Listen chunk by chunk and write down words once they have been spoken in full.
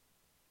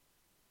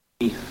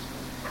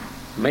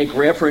make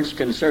reference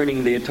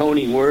concerning the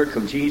atoning work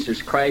of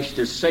Jesus Christ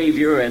as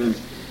Savior, and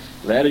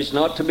that is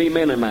not to be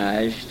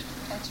minimized,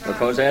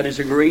 because that is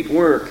a great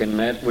work, and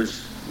that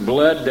was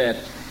blood that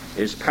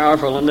is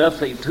powerful enough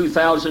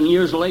 2,000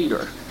 years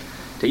later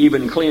to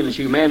even cleanse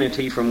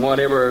humanity from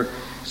whatever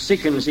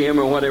sickens him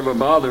or whatever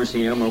bothers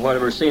him or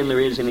whatever sin there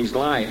is in his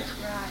life.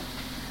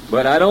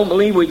 But I don't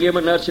believe we give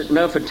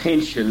enough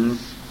attention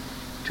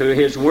to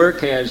his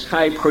work as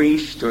high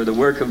priest or the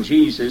work of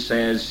Jesus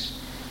as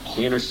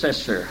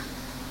intercessor.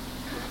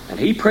 And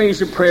he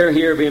prays a prayer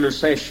here of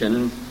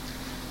intercession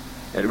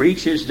that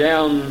reaches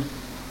down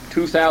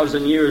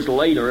 2,000 years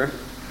later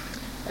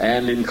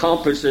and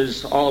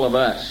encompasses all of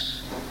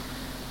us.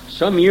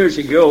 Some years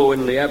ago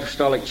in the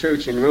Apostolic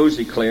Church in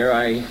Rosiclare,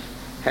 I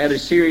had a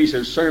series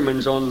of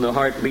sermons on the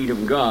heartbeat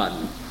of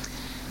God.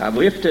 I've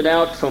lifted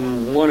out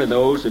from one of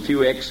those a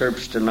few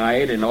excerpts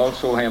tonight, and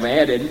also have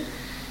added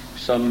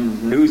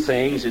some new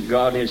things that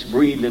God has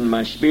breathed in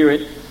my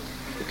spirit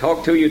to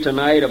talk to you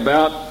tonight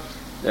about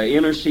the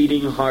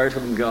interceding heart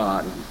of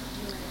God.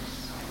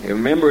 You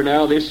remember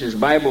now, this is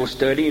Bible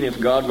study, and if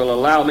God will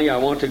allow me, I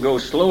want to go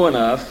slow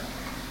enough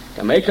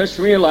to make us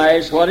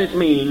realize what it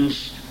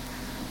means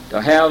to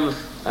have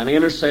an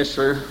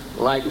intercessor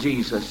like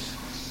Jesus,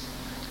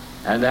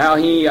 and how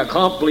he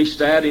accomplished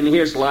that in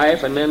his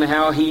life, and then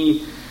how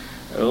he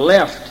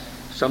left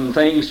some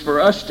things for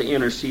us to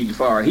intercede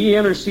for. He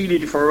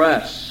interceded for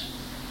us,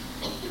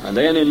 and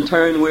then in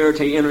turn we're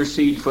to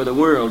intercede for the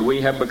world.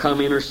 We have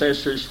become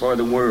intercessors for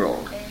the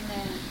world.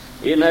 Amen.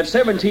 In that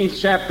 17th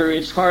chapter,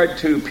 it's hard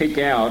to pick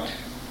out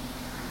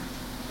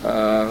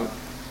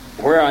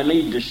where I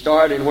need to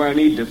start and where I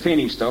need to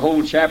finish. The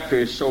whole chapter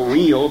is so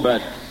real,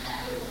 but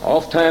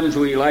oftentimes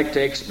we like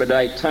to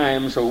expedite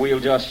time, so we'll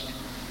just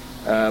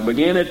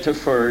begin at the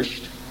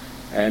first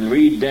and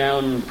read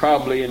down,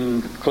 probably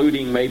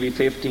including maybe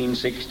 15,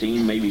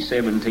 16, maybe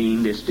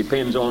 17. This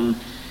depends on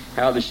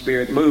how the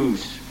Spirit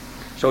moves.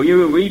 So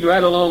you read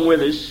right along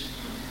with us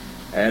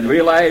and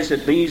realize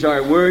that these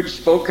are words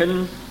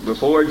spoken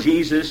before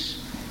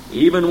Jesus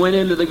even went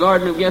into the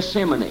Garden of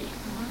Gethsemane.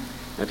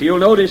 If you'll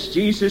notice,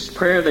 Jesus'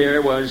 prayer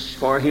there was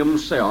for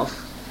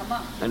himself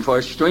and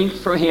for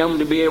strength for him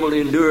to be able to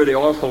endure the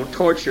awful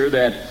torture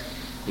that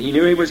he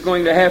knew he was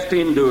going to have to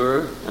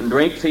endure, and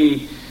drink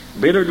the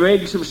bitter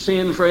dregs of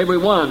sin for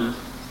everyone.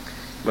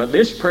 But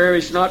this prayer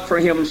is not for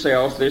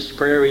himself. This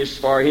prayer is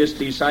for his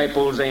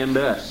disciples and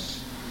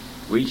us.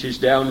 Reaches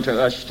down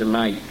to us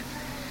tonight.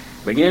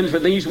 Begins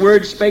with these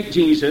words, spake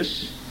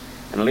Jesus,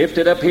 and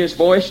lifted up his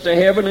voice to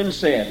heaven and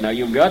said. Now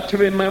you've got to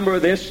remember,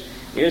 this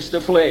is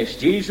the flesh.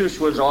 Jesus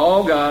was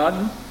all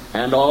God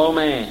and all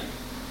man.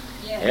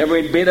 Yes.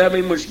 Every bit of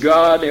him was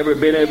God, every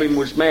bit of him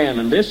was man.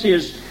 And this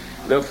is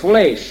the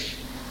flesh.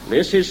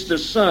 This is the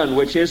Son,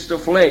 which is the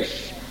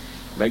flesh.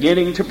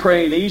 Beginning to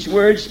pray, these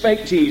words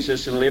spake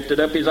Jesus, and lifted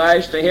up his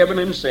eyes to heaven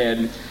and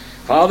said,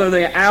 Father,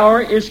 the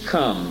hour is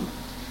come.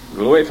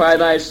 Glorify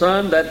thy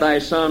Son, that thy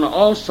Son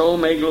also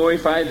may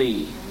glorify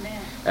thee.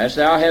 Amen. As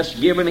thou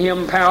hast given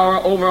him power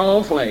over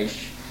all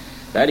flesh,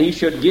 that he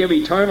should give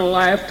eternal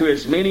life to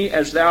as many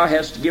as thou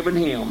hast given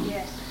him.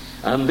 Yes.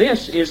 And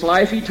this is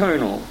life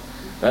eternal,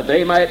 that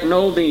they might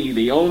know thee,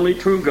 the only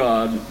true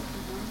God,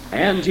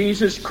 and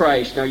Jesus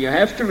Christ. Now you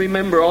have to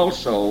remember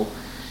also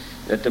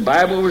that the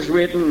Bible was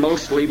written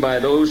mostly by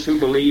those who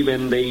believe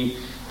in the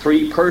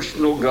three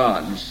personal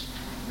gods.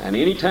 And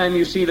anytime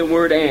you see the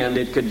word and,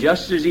 it could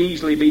just as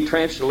easily be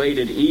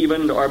translated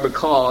even or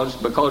because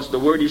the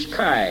word is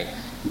kai,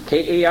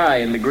 K-A-I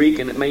in the Greek,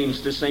 and it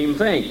means the same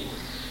thing.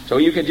 So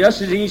you could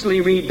just as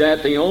easily read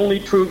that, the only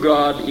true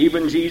God,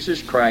 even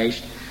Jesus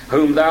Christ,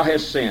 whom thou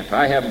hast sent.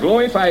 I have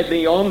glorified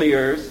thee on the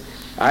earth.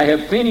 I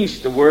have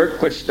finished the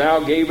work which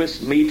thou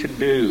gavest me to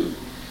do.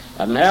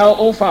 And now,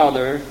 O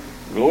Father,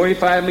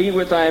 glorify me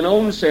with thine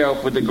own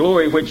self, with the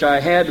glory which I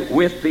had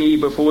with thee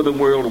before the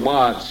world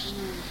was.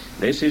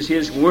 This is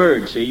his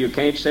word. See, you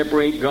can't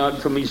separate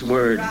God from his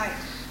word. Right.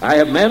 I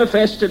have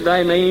manifested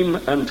thy name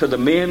unto the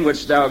men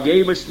which thou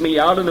gavest me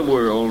out of the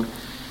world.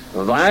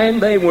 Thine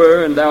they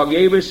were, and thou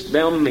gavest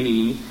them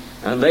me,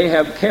 and they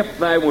have kept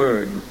thy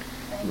word.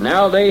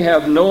 Now they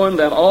have known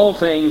that all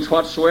things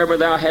whatsoever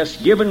thou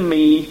hast given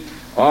me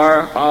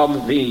are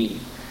of thee.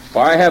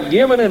 For I have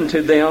given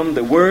unto them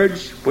the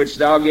words which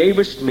thou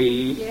gavest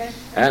me, yes.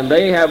 And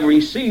they have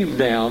received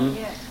them,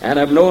 yes. And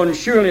have known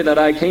surely that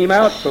I came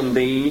out from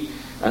thee,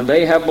 and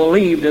they have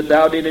believed that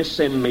thou didst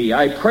send me.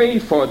 I pray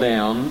for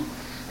them.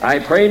 I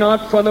pray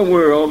not for the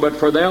world, but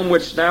for them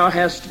which thou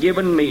hast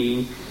given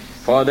me,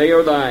 for they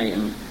are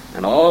thine.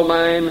 And all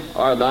mine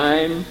are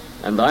thine,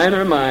 and thine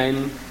are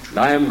mine, and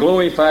I am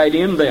glorified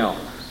in them.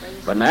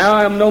 But now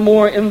I am no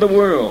more in the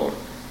world,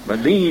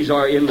 but these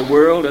are in the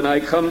world, and I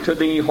come to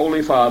thee,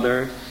 Holy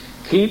Father.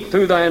 Keep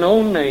through thine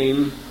own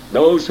name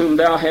those whom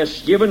thou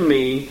hast given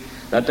me,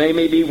 that they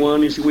may be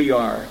one as we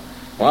are.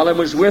 While I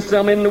was with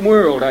them in the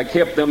world, I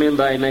kept them in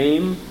thy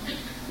name.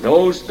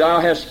 Those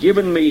thou hast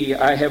given me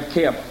I have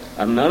kept,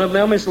 and none of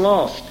them is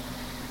lost,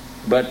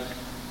 but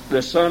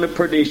the son of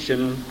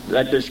perdition,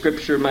 that the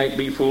scripture might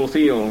be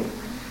fulfilled.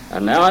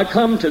 And now I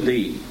come to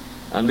thee,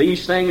 and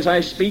these things I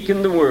speak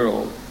in the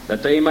world,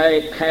 that they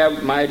may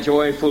have my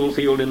joy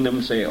fulfilled in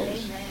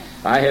themselves. Amen.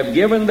 I have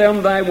given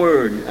them thy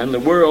word, and the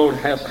world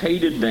hath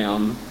hated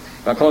them,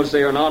 because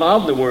they are not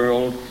of the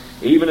world,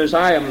 even as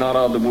I am not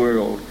of the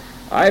world.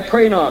 I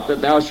pray not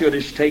that thou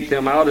shouldest take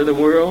them out of the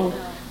world,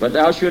 but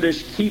thou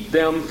shouldest keep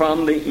them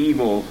from the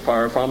evil,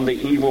 far from the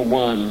evil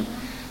one.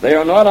 They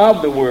are not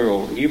of the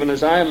world, even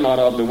as I am not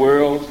of the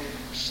world.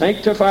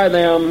 Sanctify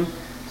them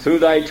through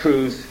thy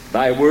truth.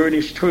 Thy word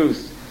is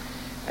truth.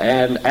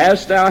 And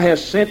as thou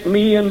hast sent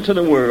me into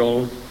the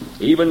world,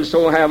 even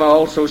so have I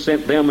also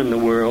sent them in the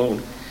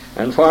world.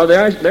 And for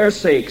their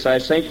sakes I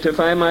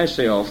sanctify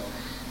myself,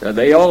 that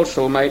they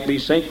also might be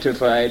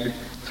sanctified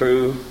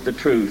through the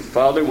truth.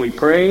 Father, we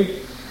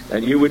pray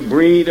that you would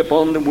breathe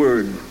upon the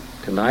word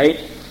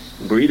tonight,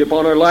 breathe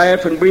upon our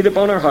life and breathe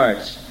upon our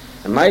hearts.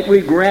 And might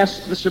we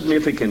grasp the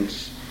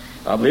significance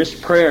of this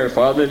prayer,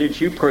 Father, that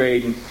you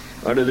prayed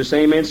under the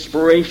same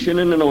inspiration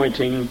and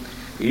anointing,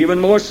 even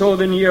more so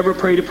than you ever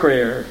prayed a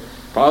prayer.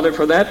 Father,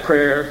 for that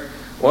prayer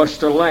was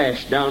to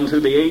last down through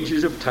the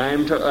ages of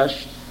time to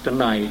us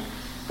tonight.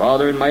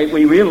 Father, and might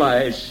we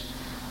realize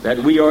that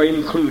we are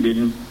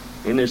included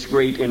in this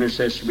great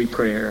intercessory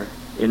prayer.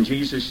 In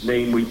Jesus'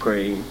 name we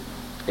pray.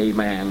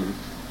 Amen.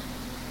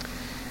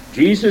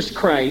 Jesus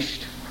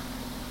Christ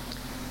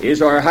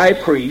is our high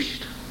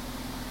priest,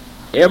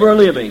 ever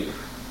living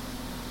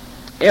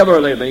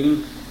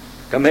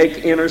to make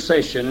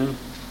intercession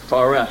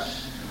for us.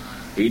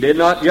 He did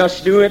not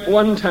just do it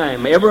one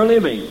time, ever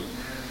living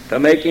to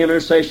make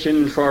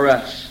intercession for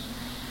us.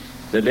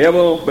 The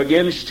devil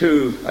begins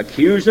to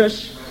accuse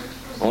us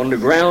on the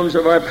grounds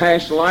of our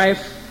past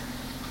life.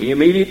 He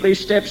immediately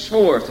steps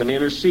forth and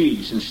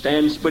intercedes and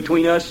stands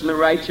between us and the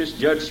righteous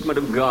judgment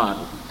of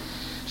God.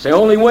 It's the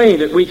only way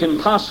that we can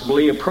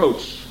possibly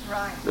approach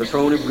the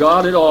throne of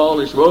God at all,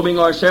 is robing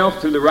ourselves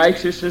through the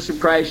righteousness of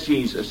Christ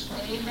Jesus.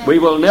 Amen. We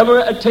will never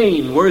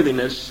attain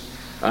worthiness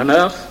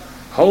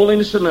enough,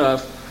 holiness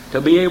enough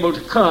to be able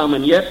to come,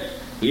 and yet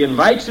he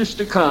invites us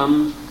to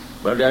come,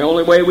 but the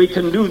only way we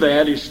can do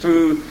that is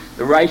through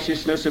the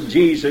righteousness of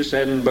Jesus,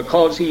 and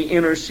because he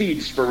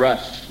intercedes for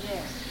us.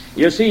 Yes.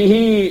 You see,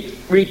 he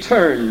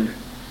returned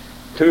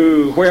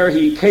to where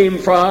he came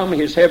from,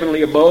 his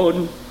heavenly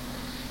abode,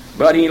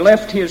 but he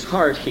left his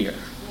heart here.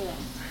 Yes.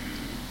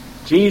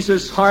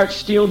 Jesus' heart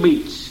still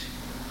beats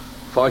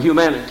for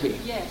humanity.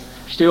 Yes.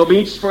 Still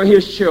beats for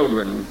his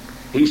children.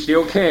 He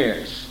still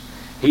cares.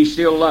 He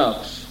still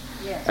loves.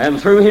 Yes.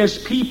 And through his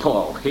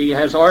people, he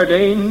has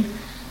ordained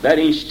that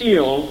he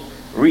still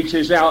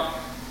reaches out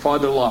for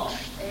the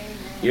lost. Amen.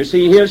 You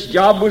see, his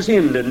job was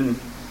ended.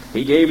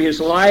 He gave his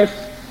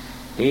life.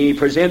 He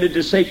presented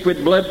the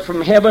sacred blood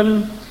from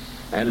heaven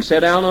and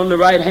sat down on the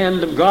right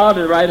hand of God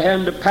and the right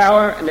hand of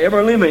power and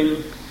ever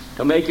living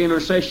to make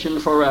intercession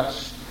for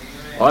us.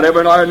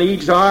 Whatever our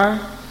needs are,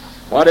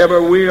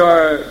 whatever we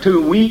are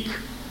too weak,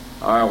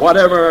 or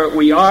whatever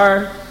we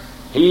are,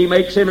 he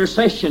makes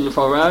intercession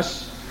for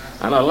us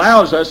and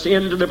allows us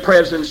into the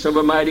presence of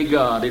a mighty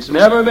God. It's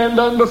never been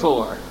done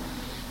before.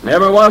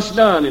 Never was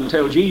done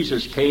until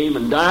Jesus came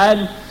and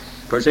died,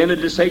 presented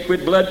the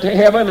sacred blood to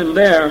heaven, and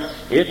there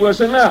it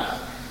was enough.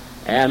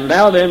 And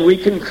now then we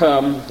can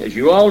come, as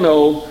you all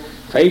know,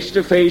 face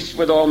to face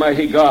with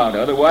Almighty God.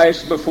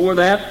 Otherwise, before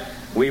that,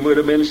 we would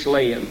have been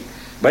slain.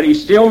 But he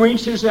still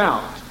reaches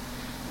out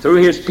through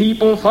his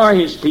people, for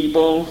his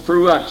people,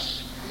 through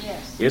us.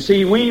 Yes. You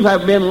see, we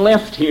have been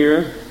left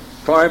here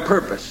for a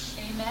purpose.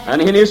 Amen.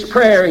 And in his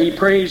prayer, he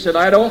prays that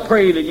I don't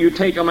pray that you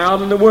take them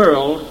out in the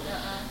world.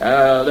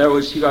 There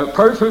was a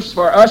purpose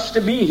for us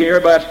to be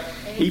here, but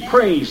he Amen.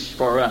 prays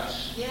for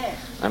us. Yes.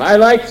 And I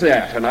like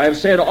that, and I've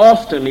said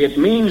often it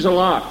means a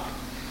lot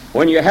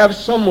when you have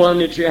someone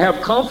that you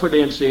have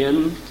confidence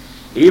in,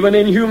 even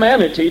in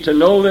humanity, to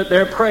know that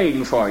they're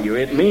praying for you.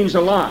 It means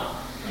a lot.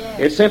 Yes.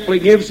 It simply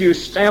gives you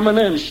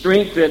stamina and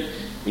strength that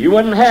you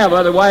wouldn't have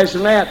otherwise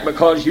than that,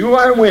 because you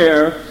are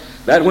aware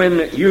that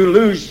when you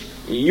lose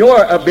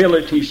your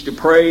abilities to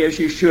pray as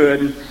you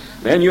should,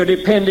 then you're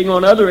depending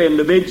on other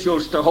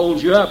individuals to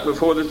hold you up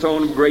before the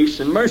throne of grace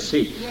and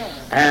mercy.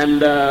 Yes.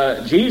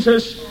 And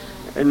Jesus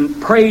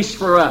prays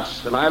for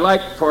us. And I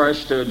like for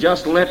us to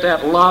just let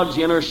that lodge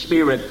in our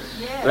spirit,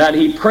 Yes. that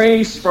he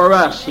prays for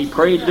us. He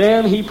prayed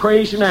then, he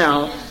prays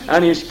now,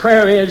 and his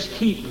prayer is,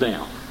 keep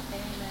them. Amen.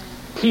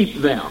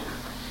 Keep them.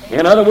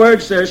 In other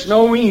words, there's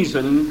no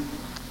reason,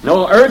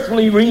 no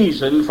earthly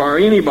reason for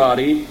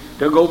anybody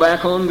to go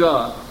back on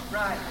God.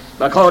 Right.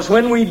 Because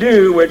when we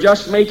do, we're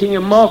just making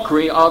a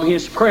mockery of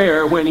his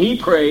prayer when he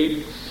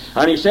prayed.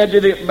 And he said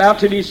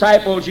about the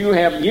disciples, you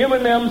have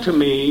given them to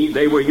me.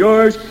 They were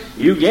yours.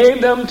 You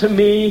gave them to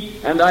me,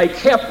 and I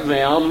kept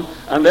them.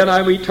 And then I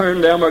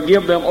returned them or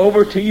give them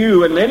over to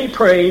you. And then he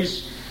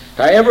prays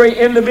to every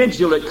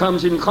individual that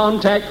comes in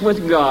contact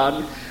with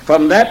God.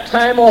 From that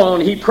time on,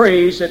 he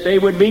prays that they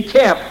would be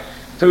kept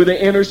through the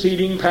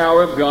interceding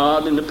power of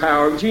God and the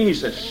power of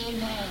Jesus.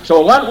 Amen. So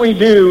what we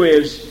do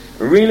is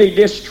really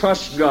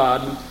distrust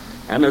God.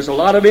 And there's a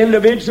lot of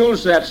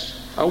individuals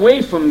that's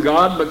away from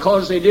God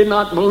because they did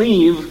not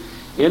believe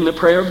in the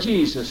prayer of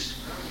Jesus.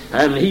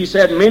 And he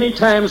said many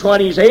times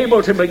what he's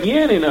able to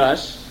begin in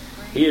us,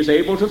 he is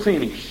able to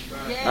finish.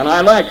 And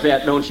I like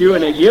that, don't you?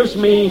 And it gives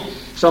me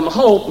some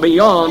hope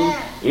beyond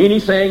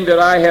anything that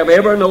I have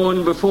ever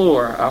known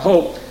before. A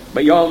hope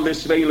beyond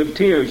this veil of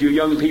tears. You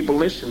young people,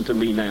 listen to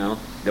me now.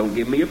 Don't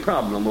give me a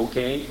problem,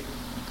 okay?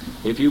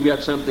 If you've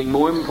got something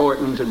more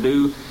important to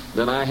do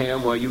than I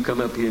have, well, you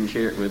come up here and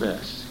share it with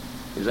us.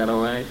 Is that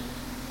all right?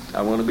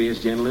 I want to be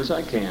as gentle as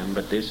I can,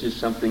 but this is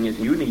something that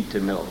you need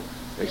to know.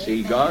 You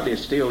see, God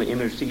is still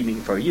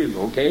interceding for you,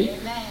 okay?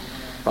 Amen.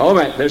 All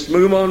right, let's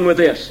move on with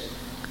this.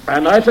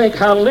 And I think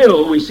how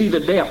little we see the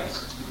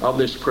depth of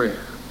this prayer.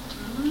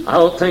 I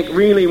don't think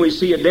really we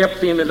see a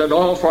depth in it at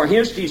all. For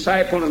his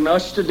disciple and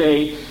us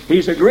today,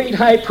 he's a great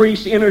high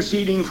priest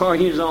interceding for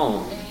his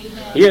own.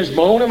 Amen. He is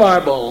bone of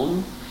our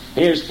bone.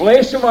 He is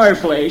flesh of our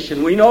flesh,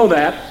 and we know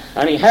that.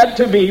 And he had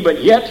to be,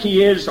 but yet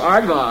he is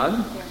our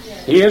God.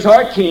 He is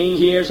our King.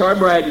 He is our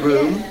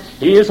bridegroom.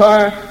 He is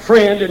our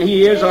friend, and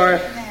he is our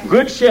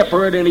good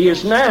shepherd. And he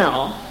is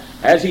now,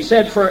 as he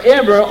said,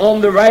 forever on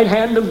the right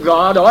hand of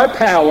God, our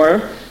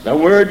power. The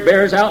word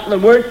bears out the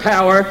word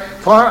power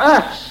for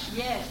us.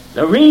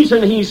 The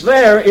reason he's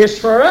there is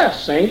for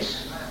us,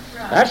 saints.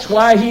 That's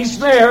why he's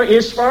there,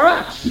 is for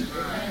us.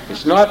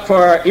 It's not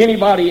for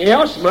anybody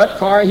else, but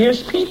for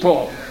his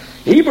people.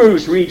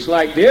 Hebrews reads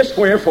like this,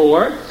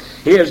 wherefore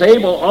he is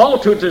able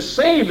also to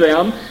save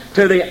them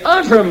to the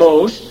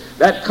uttermost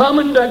that come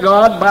unto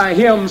God by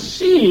him,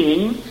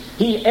 seeing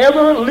he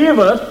ever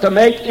liveth to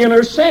make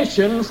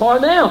intercession for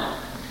them.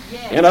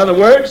 In other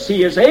words,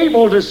 he is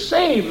able to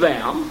save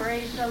them.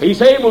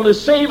 He's able to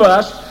save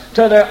us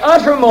to the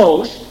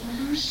uttermost,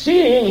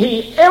 seeing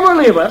he ever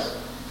liveth.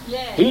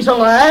 He's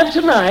alive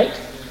tonight,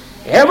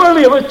 ever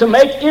liveth to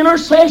make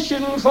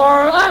intercession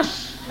for us.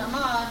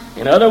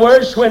 In other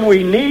words, when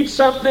we need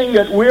something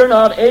that we're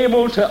not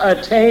able to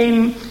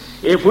attain,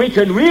 if we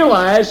can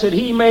realize that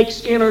he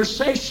makes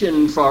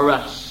intercession for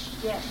us,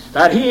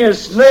 that he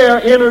is there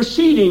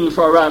interceding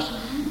for us.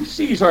 He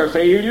sees our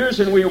failures,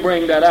 and we'll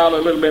bring that out a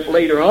little bit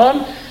later on,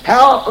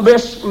 how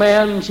this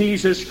man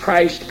Jesus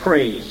Christ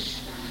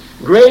prays.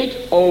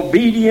 Great,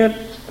 obedient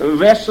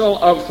vessel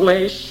of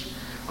flesh,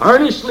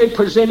 earnestly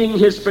presenting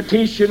his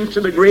petition to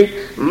the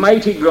great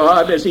mighty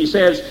God, as he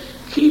says,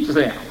 keep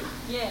them.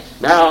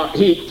 Now,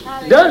 he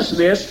does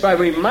this by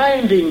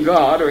reminding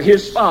God, or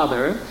his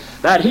Father,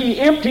 that he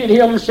emptied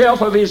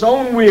himself of his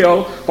own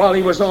will while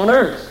he was on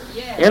earth.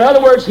 In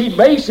other words, he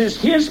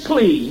bases his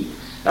plea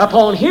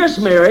upon his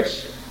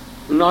merits,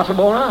 not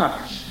upon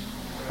ours.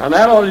 And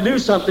that ought to do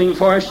something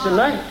for us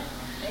tonight.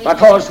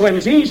 Because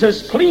when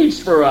Jesus pleads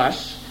for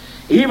us,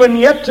 even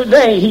yet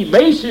today, he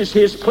bases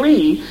his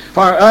plea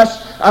for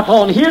us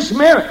upon his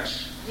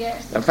merits.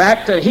 The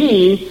fact that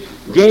he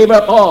gave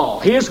up all.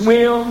 His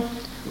will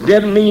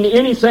didn't mean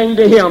anything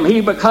to him. He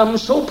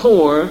becomes so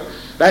poor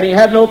that he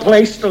had no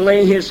place to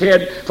lay his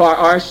head for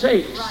our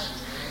sakes.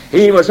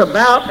 He was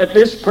about at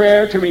this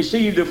prayer to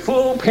receive the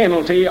full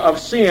penalty of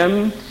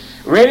sin,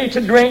 ready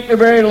to drink the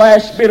very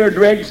last bitter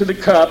dregs of the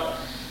cup,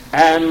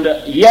 and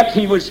yet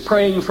he was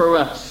praying for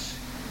us.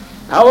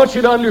 I want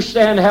you to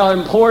understand how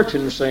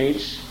important,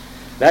 saints,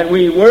 that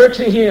we were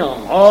to him,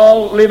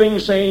 all living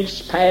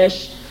saints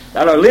past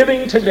that are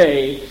living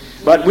today,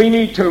 but we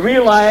need to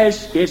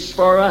realize it's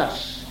for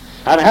us.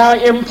 And how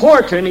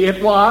important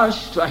it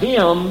was to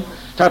him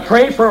to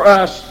pray for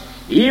us,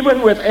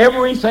 even with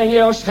everything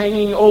else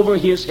hanging over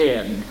his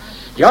head.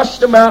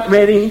 Just about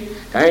ready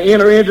to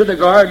enter into the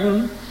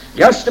garden,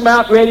 just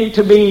about ready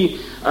to be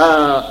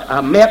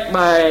met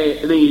by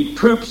the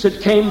troops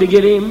that came to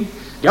get him,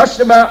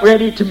 just about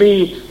ready to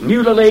be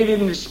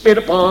mutilated and spit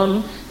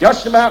upon,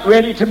 just about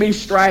ready to be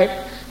striped,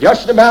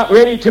 just about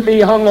ready to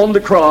be hung on the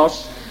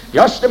cross,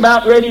 just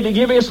about ready to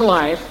give his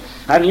life.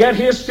 And yet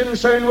his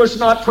concern was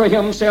not for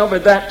himself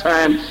at that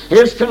time.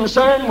 His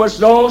concern was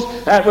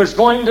those that was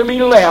going to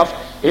be left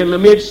in the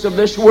midst of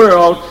this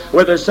world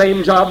with the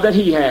same job that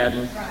he had.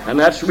 And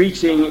that's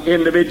reaching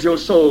individual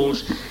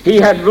souls. He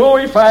had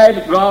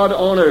glorified God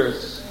on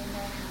earth.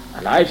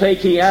 And I think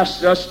he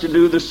asked us to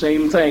do the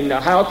same thing. Now,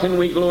 how can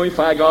we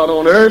glorify God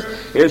on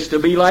earth? Is to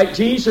be like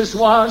Jesus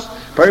was,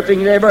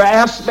 perfect in every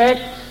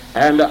aspect,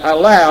 and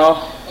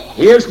allow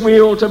his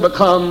will to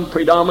become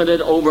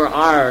predominant over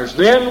ours.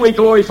 Then we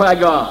glorify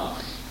God.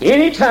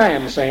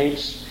 Anytime,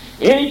 saints,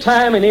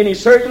 anytime in any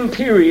certain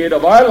period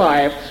of our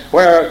life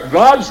where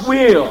God's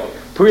will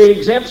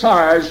pre-exempts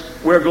ours,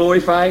 we're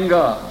glorifying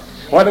God.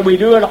 Whether we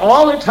do it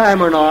all the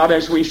time or not,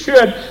 as we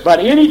should, but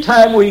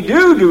anytime we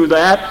do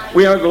that,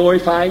 we are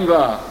glorifying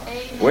God.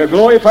 Amen. We're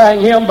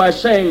glorifying him by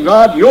saying,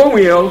 God, your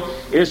will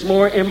is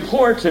more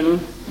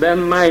important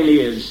than mine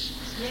is.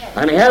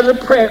 And he has a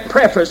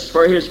preface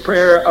for his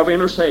prayer of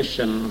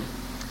intercession.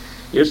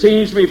 You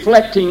see, he's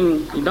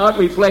not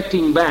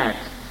reflecting back.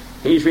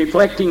 He's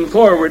reflecting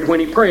forward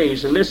when he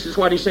prays. And this is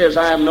what he says,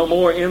 I am no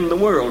more in the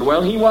world.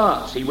 Well, he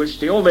was. He was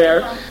still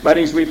there. But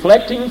he's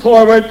reflecting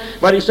forward.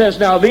 But he says,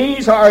 now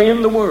these are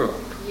in the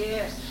world.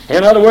 Yes.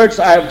 In other words,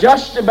 I am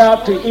just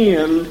about to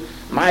end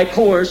my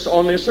course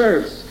on this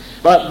earth.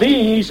 But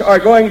these are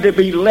going to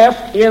be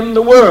left in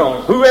the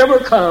world. Whoever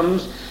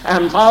comes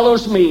and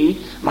follows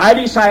me, my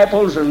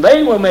disciples, and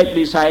they will make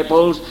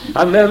disciples,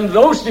 and then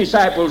those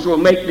disciples will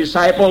make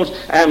disciples,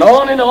 and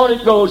on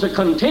it goes, a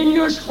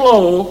continuous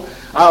flow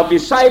of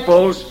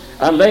disciples,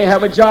 and they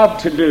have a job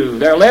to do.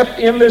 They're left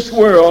in this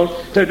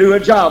world to do a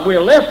job.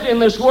 We're left in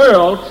this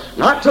world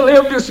not to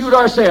live to suit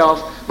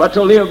ourselves, but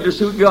to live to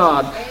suit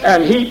God.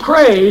 And He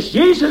prays,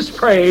 Jesus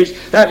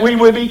prays, that we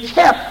will be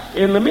kept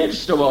in the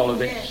midst of all of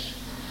this.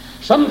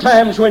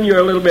 Sometimes when you're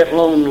a little bit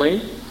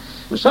lonely,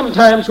 and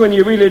sometimes when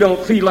you really don't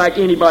feel like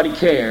anybody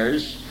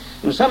cares,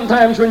 and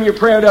sometimes when your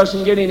prayer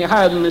doesn't get any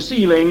higher than the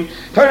ceiling,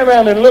 turn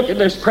around and look at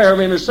this prayer of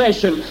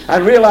intercession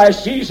and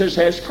realize Jesus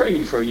has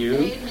prayed for you.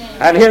 Amen.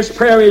 And His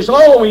prayer is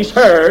always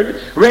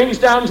heard, rings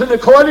down to the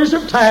corners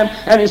of time,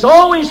 and is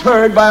always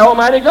heard by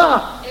Almighty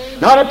God. Amen.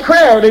 Not a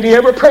prayer that He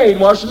ever prayed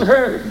wasn't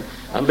heard.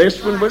 And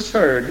this one was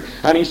heard.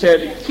 And He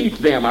said, keep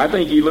them. I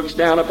think He looks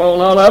down upon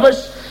all of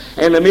us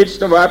in the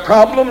midst of our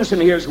problems,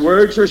 and His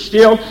words are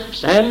still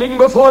standing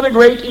before the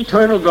great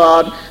eternal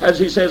God as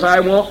He says, I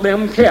want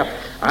them kept.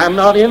 I'm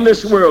not in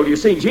this world. You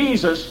see,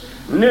 Jesus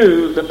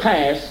knew the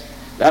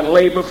path that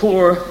lay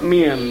before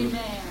men.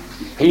 Amen.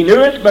 He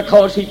knew it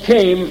because He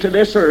came to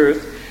this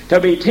earth to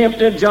be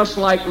tempted just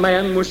like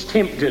man was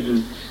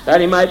tempted,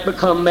 that He might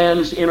become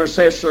man's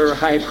intercessor,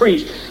 high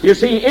priest. You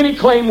see, any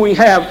claim we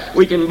have,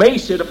 we can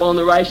base it upon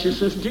the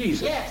righteousness of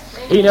Jesus. Yes.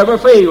 He never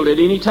failed at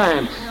any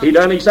time. He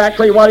done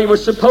exactly what He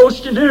was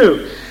supposed to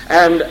do.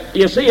 And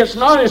you see, it's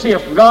not as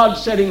if God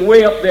sitting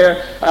way up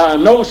there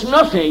knows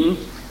nothing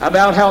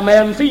about how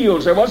man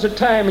feels. There was a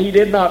time He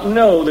did not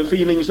know the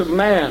feelings of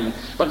man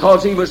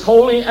because He was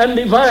holy and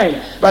divine.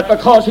 But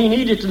because He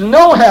needed to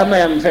know how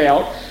man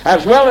felt,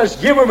 as well as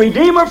give a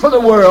Redeemer for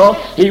the world,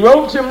 He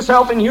robes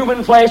Himself in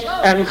human flesh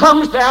and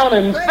comes down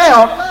and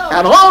felt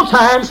at all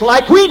times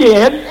like we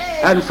did.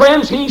 And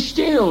friends, He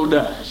still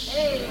does.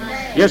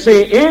 You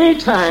see, any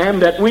time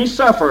that we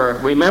suffer,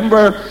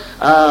 remember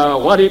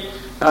what it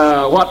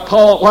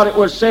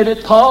was said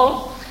at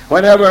Paul,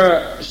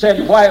 whenever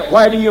said,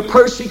 why do you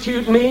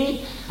persecute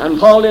me? And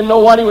Paul didn't know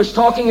what he was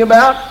talking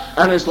about.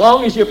 And as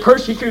long as you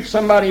persecute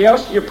somebody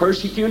else, you're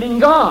persecuting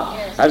God.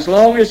 Yes. As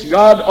long as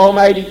God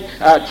Almighty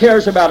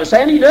cares about us,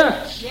 and He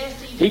does.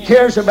 Yes, He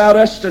cares about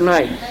us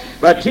tonight.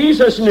 But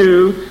Jesus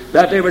knew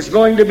that there was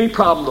going to be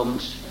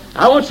problems.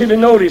 I want you to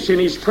notice in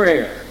His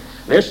prayer,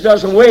 this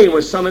does away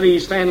with some of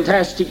these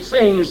fantastic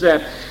things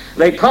that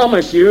they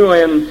promise you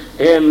and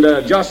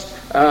just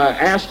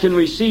ask and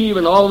receive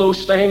and all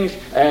those things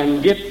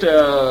and get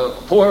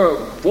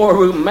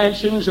four-room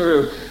mansions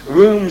or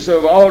rooms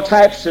of all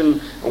types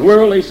and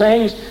worldly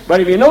things.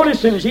 But if you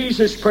notice in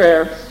Jesus'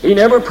 prayer, He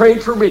never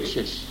prayed for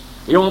riches.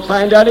 You won't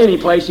find out any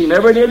place He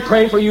never did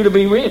pray for you to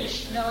be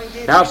rich. No, He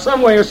didn't. Now,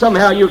 some way or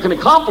somehow you can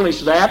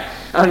accomplish that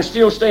and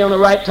still stay on the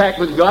right track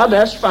with God.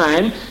 That's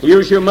fine.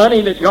 Use your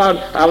money that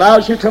God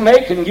allows you to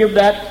make and give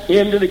that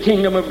into the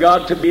kingdom of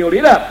God to build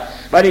it up.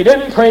 But He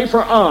didn't pray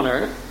for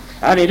honor,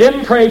 and He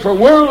didn't pray for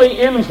worldly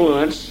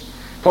influence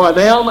for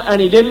them, and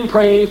He didn't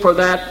pray for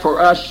that for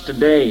us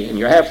today. And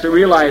you have to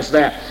realize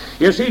that.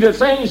 You see, the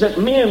things that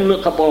men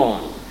look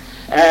upon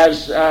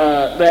as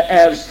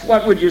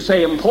what would you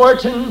say,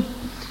 important,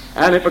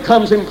 and it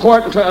becomes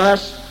important to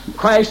us,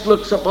 Christ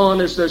looks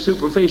upon as the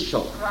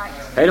superficial. Right.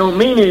 They don't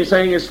mean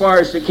anything as far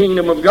as the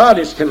kingdom of God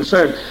is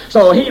concerned.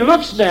 So He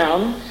looks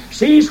down,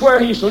 sees where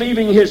He's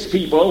leaving His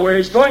people, where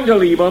He's going to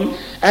leave them,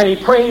 and He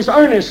prays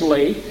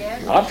earnestly,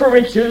 yes, not for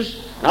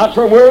riches, not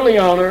for worldly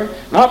honor,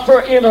 not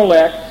for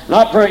intellect,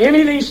 not for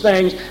any of these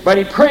things, but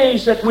He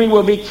prays that we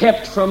will be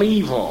kept from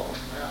evil.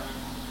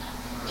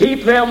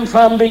 Keep them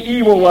from the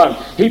evil one.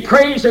 He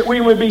prays that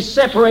we will be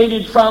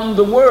separated from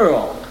the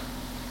world.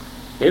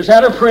 Is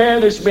that a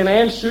prayer that's been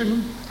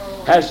answered?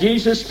 Has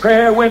Jesus'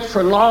 prayer went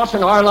for naught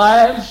in our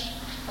lives?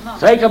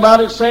 Think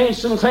about it,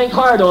 saints, and think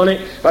hard on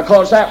it,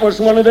 because that was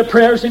one of the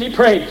prayers that He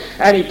prayed.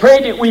 And He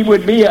prayed that we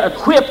would be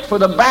equipped for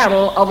the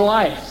battle of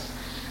life.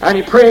 And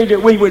He prayed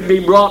that we would be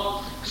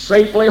brought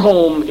safely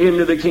home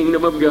into the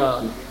kingdom of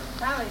God.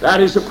 That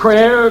is a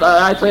prayer that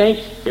I think,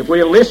 if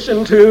we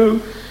listen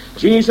to,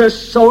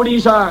 Jesus so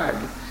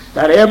desired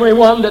that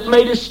everyone that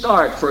made a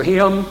start for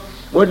Him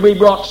would be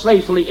brought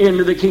safely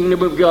into the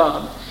kingdom of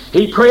God.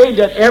 He prayed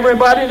that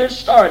everybody that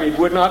started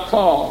would not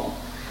fall.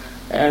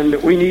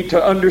 And we need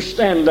to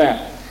understand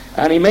that.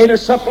 And He made a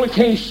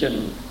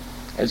supplication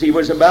as He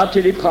was about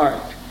to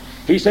depart.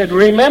 He said,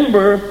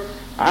 remember,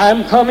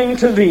 I'm coming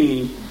to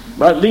thee,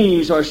 but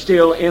these are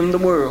still in the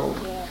world.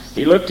 Yes.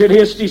 He looked at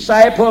His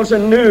disciples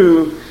and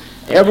knew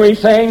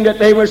everything that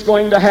they was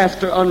going to have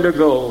to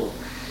undergo.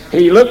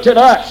 He looked at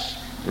us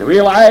and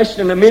realized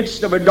in the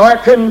midst of a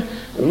darkened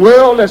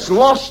world that's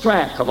lost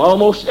track of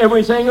almost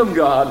everything of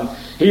God,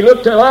 He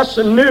looked at us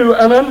and knew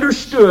and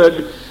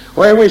understood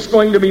where we was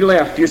going to be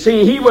left. You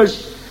see, He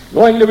was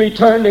going to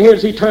return to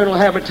His eternal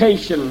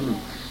habitation,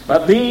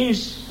 but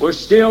these were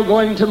still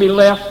going to be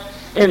left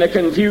in the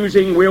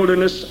confusing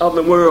wilderness of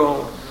the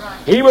world.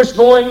 He was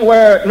going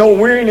where no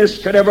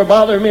weariness could ever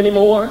bother Him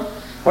anymore.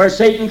 where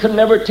Satan could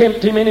never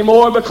tempt him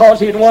anymore because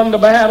he had won the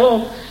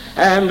battle,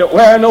 and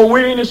where no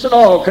weariness at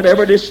all could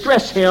ever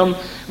distress him.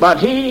 But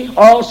he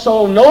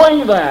also,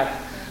 knowing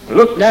that,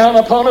 looked down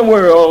upon the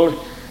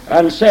world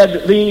and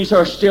said, these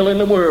are still in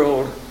the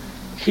world.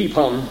 Keep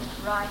them.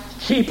 Right.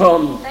 Keep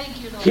them.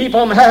 Thank you, Lord. Keep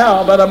them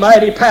how? By the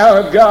mighty power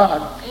of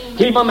God. Amen.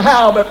 Keep them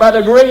how? But by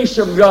the grace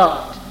of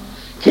God.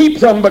 Keep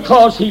them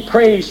because he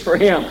prays for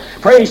him.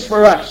 Prays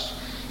for us.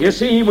 You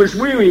see, he was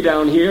weary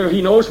down here.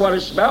 He knows what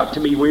it's about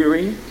to be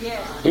weary.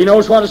 Yes. He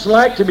knows what it's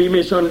like to be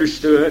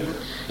misunderstood.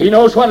 He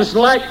knows what it's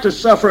like to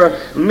suffer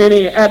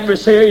many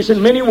adversaries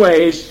in many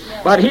ways.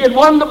 Yes. But he had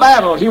won the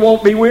battle. He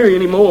won't be weary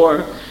anymore.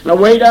 And the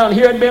way down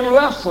here had been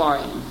rough for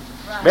him.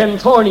 Right. Been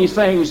thorny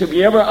things. If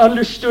you ever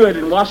understood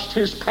and watched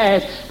his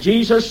path,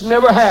 Jesus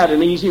never had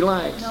an easy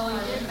life. No,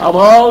 he didn't. Of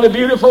all the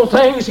beautiful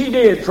things he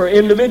did for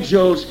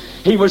individuals,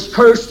 he was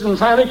cursed and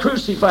finally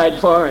crucified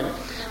for it.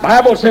 The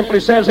Bible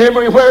simply says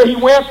everywhere he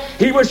went,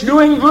 he was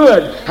doing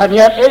good, and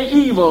yet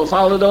evil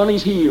followed on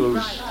his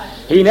heels.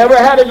 He never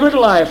had a good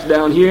life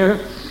down here.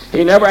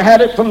 He never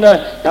had it from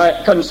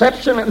the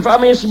conception and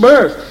from his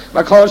birth,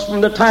 because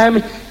from the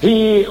time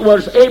he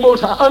was able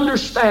to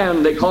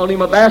understand, they called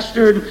him a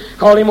bastard,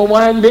 called him a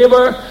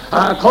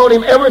winebibber, called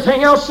him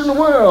everything else in the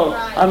world.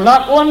 And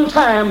not one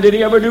time did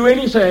he ever do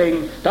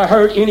anything to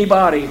hurt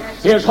anybody.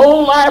 His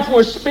whole life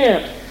was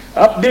spent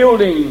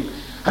upbuilding,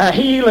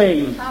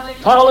 healing,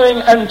 following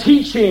and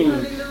teaching,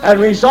 and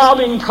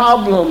resolving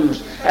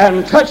problems,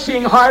 and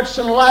touching hearts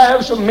and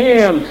lives of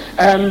men.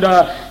 And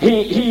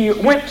he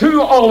went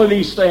through all of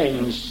these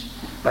things.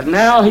 But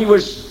now he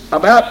was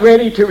about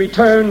ready to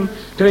return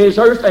to his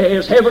earth,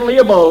 his heavenly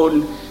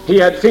abode. He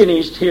had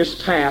finished his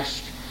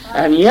task.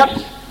 And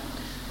yet,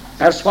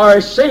 as far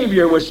as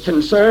Savior was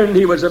concerned,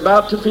 he was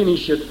about to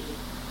finish it.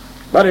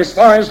 But as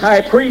far as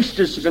high priest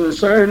is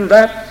concerned,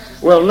 that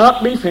will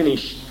not be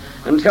finished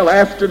until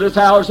after the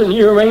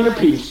 1,000-year reign of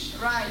peace.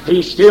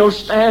 He still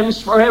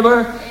stands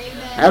forever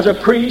as a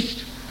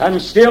priest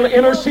and still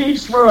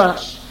intercedes for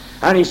us.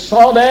 And he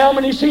saw them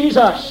and he sees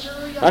us.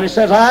 And he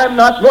says, I'm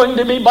not going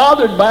to be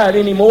bothered by it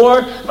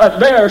anymore, but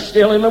they're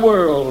still in the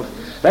world.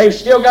 They've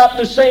still got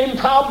the same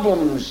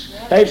problems.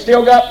 They've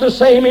still got the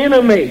same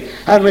enemy.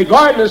 And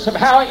regardless of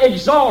how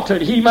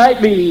exalted he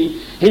might be,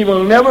 he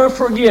will never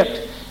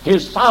forget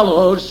his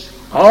followers,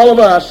 all of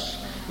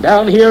us,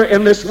 down here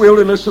in this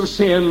wilderness of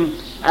sin.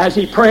 As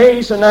he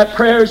prays, and that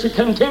prayer is a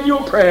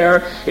continual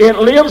prayer. It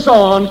lives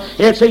on.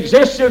 It's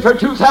existed for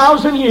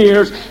 2,000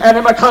 years, and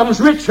it becomes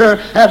richer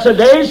as the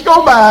days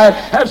go by.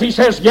 As he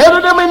says,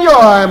 gather them in your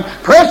arm,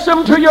 press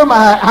them to your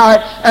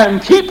heart,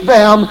 and keep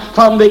them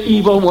from the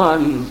evil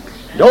one.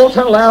 Don't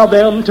allow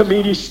them to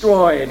be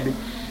destroyed.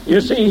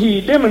 You see, he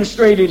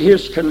demonstrated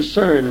his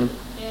concern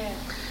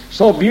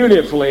so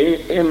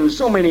beautifully in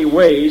so many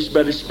ways,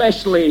 but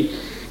especially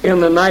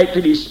in the night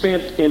that he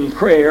spent in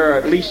prayer, or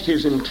at least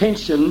his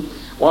intention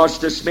was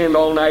to spend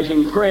all night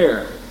in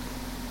prayer.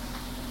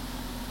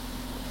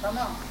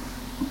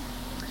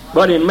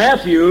 But in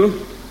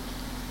Matthew,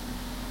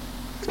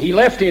 he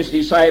left his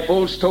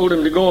disciples, told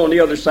them to go on the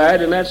other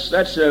side, and that's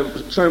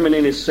a sermon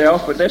in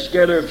itself, but let's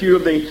gather a few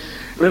of the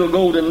little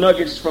golden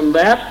nuggets from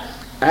that.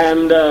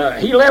 And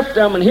he left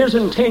them, and his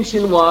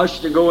intention was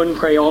to go and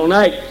pray all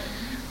night.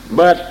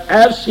 But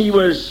as he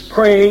was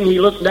praying, he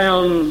looked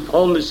down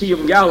on the Sea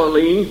of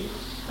Galilee,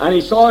 and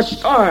he saw a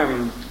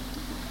storm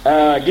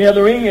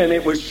gathering, and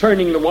it was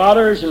churning the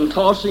waters and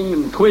tossing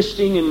and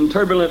twisting in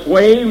turbulent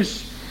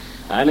waves.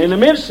 And in the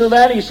midst of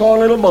that, he saw a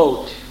little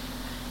boat.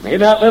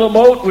 And that little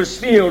boat was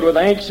filled with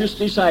anxious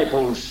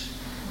disciples.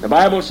 The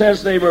Bible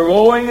says they were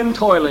rowing and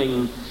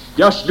toiling,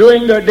 just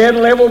doing their dead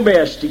level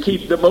best to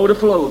keep the boat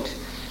afloat.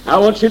 I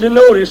want you to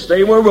notice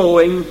they were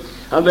rowing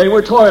and they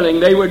were toiling.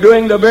 They were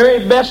doing the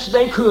very best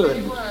they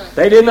could.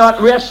 They did not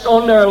rest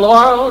on their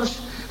laurels.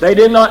 They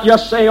did not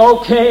just say,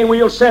 okay,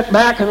 we'll sit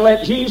back and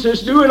let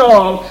Jesus do it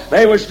all.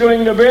 They was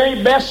doing the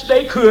very best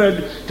they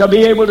could to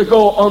be able to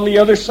go on the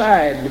other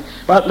side.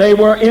 But they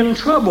were in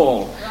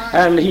trouble.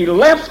 And he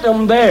left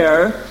them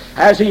there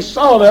as he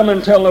saw them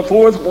until the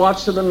fourth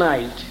watch of the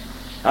night.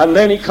 And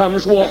then he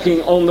comes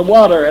walking on the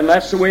water. And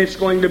that's the way it's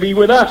going to be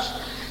with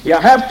us. You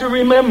have to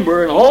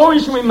remember, and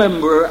always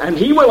remember, and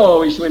he will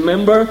always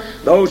remember,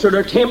 those that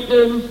are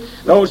tempted,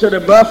 those that are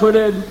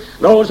buffeted,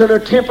 those that are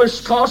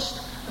tempest-tossed,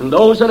 and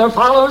those that are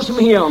followers of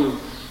him,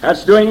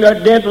 that's doing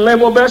their dead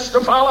level best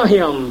to follow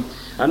him,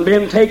 and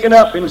being taken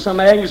up in some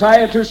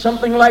anxiety or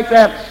something like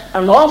that.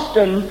 And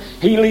often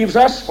he leaves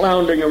us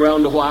floundering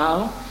around a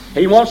while.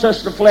 He wants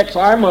us to flex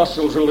our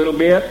muscles a little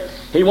bit.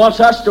 He wants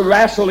us to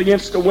wrestle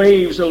against the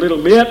waves a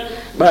little bit.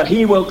 But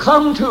he will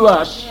come to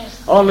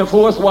us on the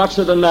fourth watch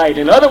of the night.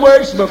 In other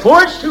words,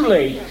 before it's too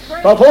late,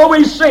 before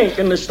we sink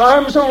in the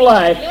storms of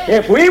life,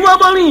 if we will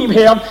believe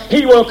him,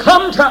 he will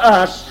come to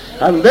us.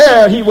 And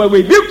there he will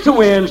rebuke the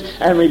winds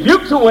and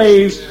rebuke the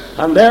waves,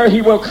 and there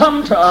he will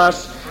come to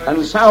us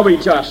and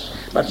salvage us.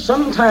 But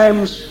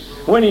sometimes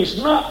when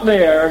he's not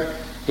there,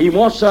 he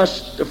wants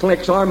us to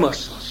flex our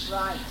muscles.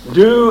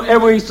 Do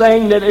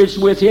everything that is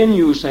within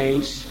you,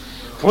 saints.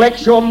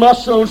 flex your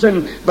muscles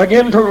and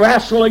begin to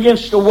wrestle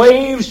against the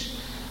waves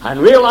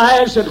and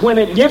realize that when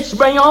it gets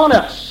beyond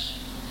us,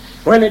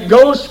 when it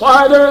goes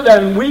farther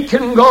than we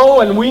can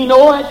go and we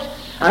know it,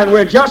 and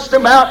we're just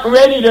about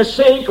ready to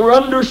sink or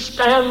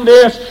understand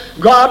this,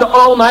 God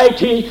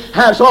Almighty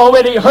has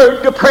already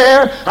heard the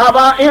prayer of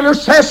our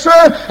intercessor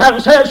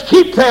and says,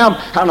 keep them.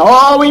 And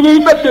all we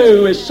need but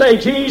do is say,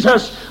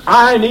 Jesus,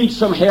 I need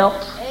some help.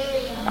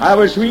 I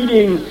was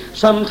reading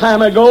some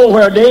time ago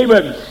where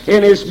David,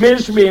 in his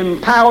misery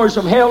and powers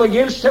of hell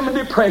against him and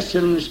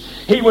depressions,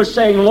 he was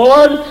saying,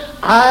 Lord,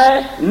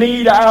 I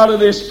need out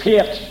of this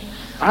pit.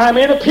 I'm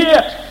in a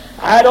pit.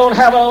 I don't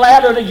have a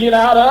ladder to get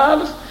out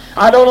of.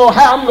 I don't know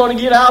how I'm going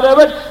to get out of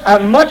it,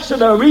 and much of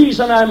the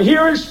reason I'm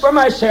here is for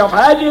myself.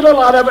 I did a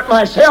lot of it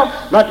myself,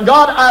 but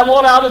God, I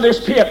want out of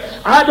this pit.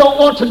 I don't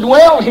want to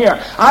dwell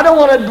here. I don't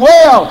want to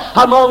dwell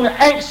among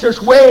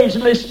anxious waves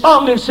and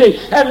despondency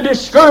and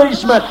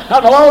discouragement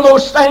and all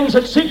those things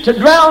that seek to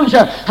drown you.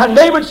 And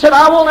David said,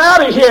 I want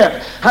out of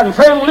here. And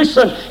friend,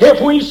 listen, if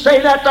we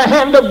say that, the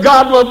hand of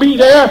God will be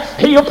there.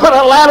 He'll put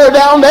a ladder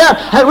down there,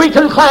 and we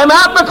can climb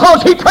out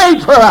because He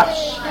prayed for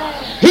us.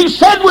 He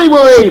said we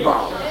were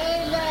able.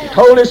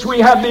 Told us we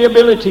have the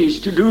abilities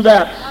to do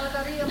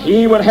that.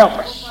 He would help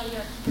us.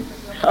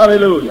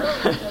 Hallelujah.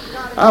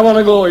 I want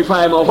to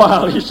glorify Him a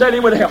while. He said He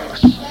would help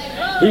us.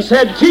 He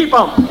said, keep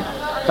them.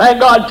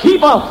 Thank God,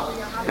 keep them.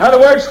 In other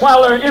words,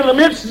 while they're in the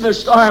midst of the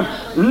storm,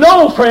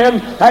 know,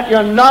 friend, that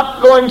you're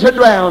not going to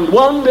drown.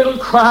 One little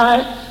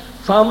cry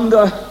from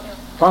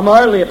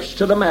our lips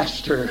to the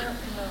Master,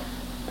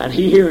 and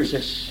He hears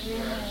us.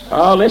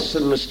 Oh,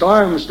 listen, the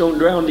storms don't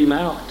drown Him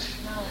out.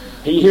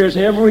 He hears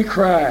every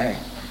cry.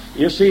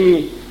 You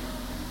see,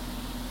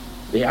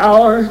 the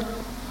hour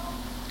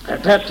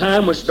at that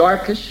time was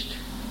darkest.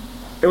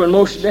 It was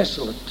most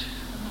desolate.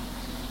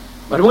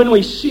 But when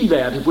we see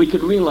that, if we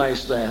could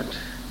realize that,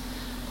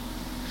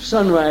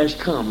 sunrise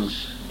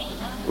comes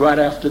right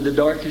after the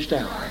darkest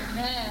hour.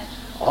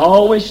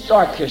 Always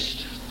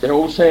darkest, the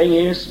old saying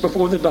is,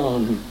 before the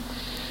dawn.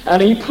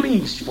 And He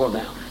pleads for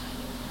them.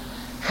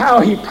 How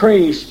He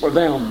prays for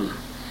them.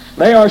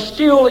 They are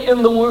still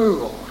in the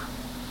world.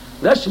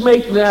 Let's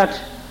make that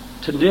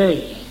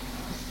today.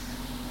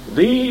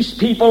 These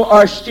people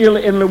are still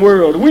in the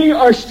world. We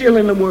are still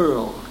in the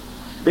world.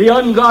 The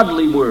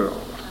ungodly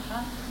world.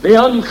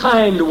 The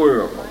unkind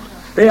world.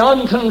 The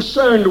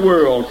unconcerned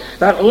world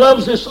that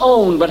loves its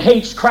own but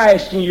hates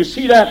Christ. And you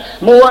see that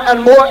more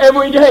and more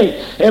every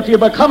day. If you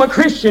become a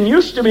Christian,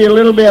 used to be a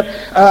little bit,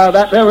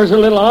 that there was a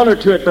little honor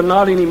to it, but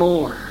not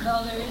anymore.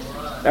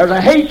 There's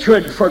a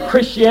hatred for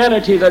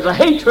Christianity. There's a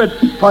hatred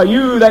for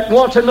you that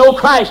want to know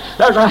Christ.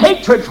 There's a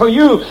hatred for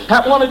you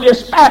that want to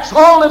dispatch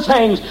all the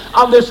things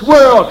of this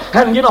world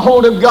and get a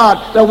hold of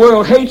God. The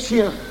world hates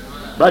you,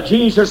 but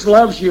Jesus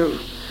loves you,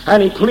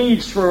 and He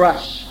pleads for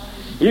us.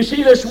 You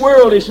see, this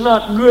world is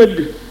not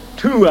good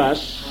to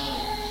us,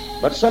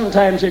 but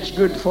sometimes it's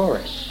good for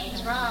us.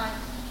 That's right.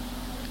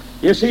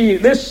 You see,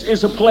 this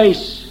is a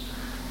place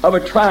of a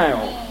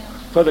trial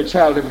for the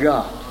child of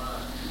God.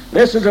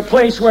 This is a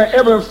place where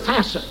every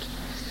facet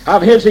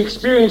of his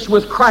experience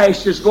with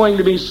Christ is going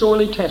to be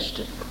sorely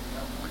tested.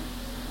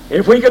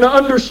 If we can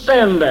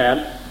understand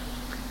that,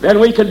 then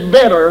we could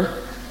better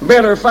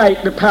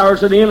fight the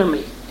powers of the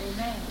enemy.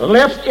 Amen.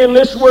 Left in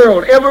this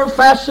world, every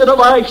facet of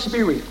our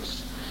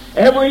experience,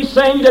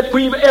 everything that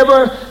we've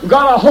ever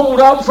got a hold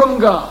of from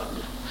God,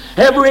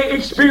 every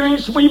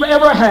experience we've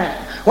ever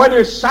had, whether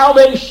it's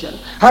salvation,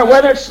 or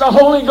whether it's the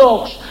Holy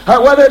Ghost,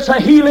 or whether it's a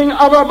healing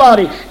of our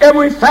body,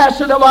 every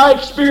facet of our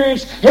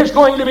experience is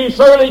going to be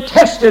thoroughly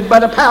tested by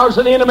the powers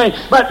of the enemy.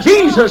 But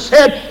Jesus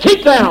said,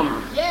 keep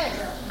them.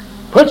 Yes.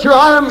 Put your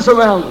arms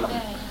around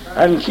them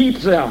and keep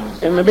them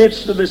in the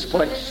midst of this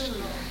place.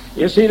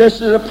 You see,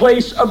 this is a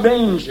place of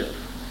danger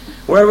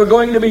where we're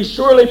going to be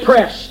sorely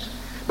pressed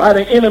by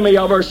the enemy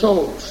of our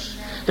souls.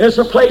 It's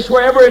a place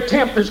where every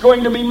attempt is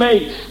going to be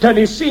made to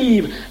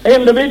deceive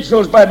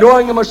individuals by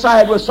drawing them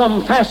aside with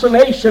some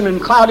fascination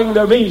and clouding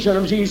their vision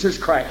of Jesus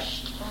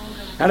Christ.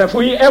 And if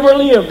we ever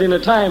lived in a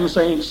time,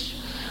 saints,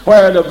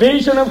 where the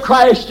vision of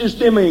Christ is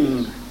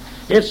dimming,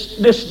 it's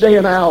this day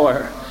and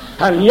hour.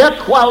 And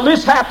yet, while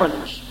this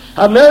happens,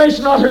 and there is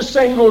not a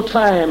single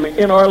time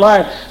in our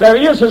life, there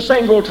is a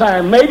single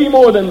time, maybe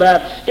more than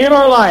that, in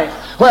our life,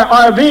 where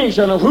our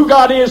vision of who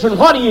God is and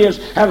what He is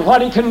and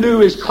what He can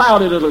do is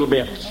clouded a little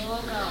bit.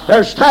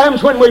 There's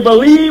times when we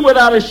believe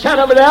without a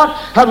shadow of a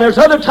doubt, and there's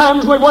other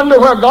times we wonder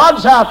where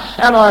God's out,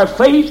 and our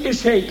faith is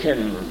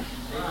shaken.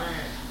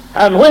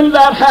 And when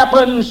that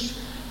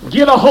happens,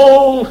 get a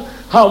hold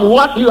of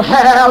what you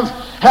have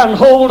and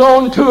hold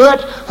on to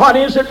it. What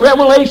is it?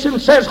 Revelation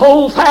says,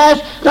 hold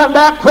fast to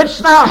that which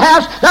thou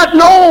hast, that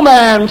no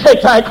man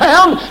take thy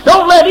crown.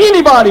 Don't let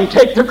anybody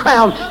take the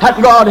crown that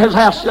God has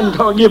asked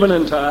and given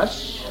unto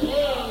us.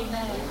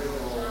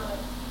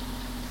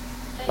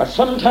 But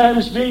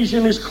sometimes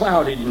vision is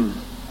clouded.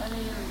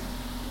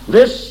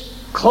 This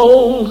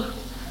cold,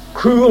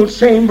 cruel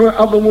chamber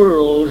of the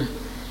world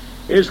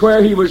is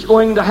where He was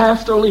going to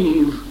have to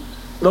leave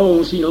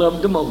those He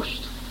loved the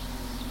most.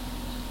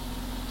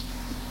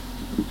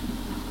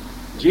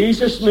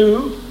 Jesus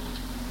knew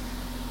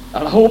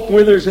that hope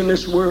withers in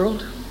this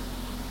world.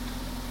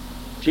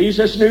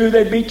 Jesus knew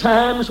there'd be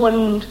times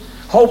when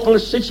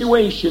hopeless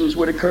situations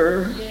would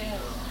occur.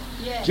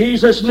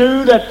 Jesus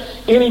knew that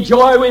any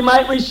joy we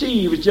might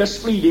receive is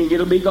just fleeting.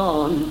 It'll be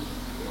gone.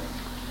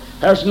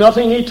 There's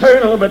nothing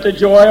eternal but the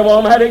joy of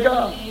Almighty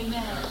God.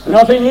 Amen.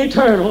 Nothing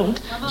eternal.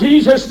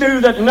 Jesus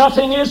knew that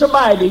nothing is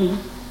abiding.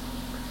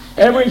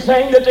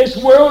 Everything that this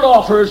world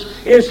offers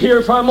is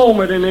here for a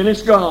moment and then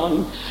it's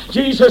gone.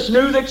 Jesus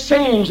knew that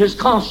change is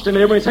constant.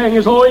 Everything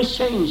is always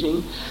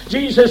changing.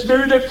 Jesus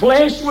knew that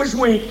flesh was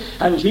weak.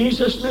 And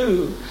Jesus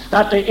knew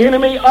that the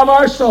enemy of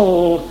our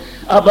soul,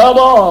 above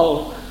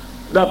all,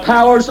 the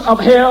powers of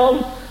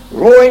hell,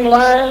 roaring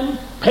lion,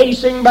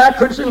 pacing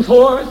backwards and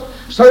forth,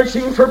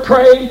 searching for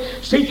prey,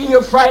 seeking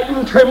a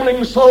frightened,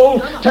 trembling soul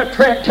to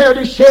tear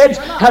to shreds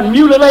and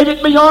mutilate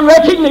it beyond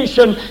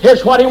recognition,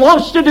 is what he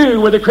wants to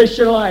do with the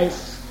Christian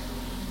life.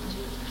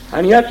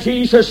 And yet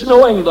Jesus,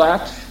 knowing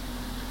that,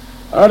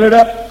 uttered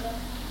up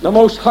the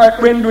most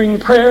heart-rending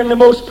prayer and the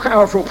most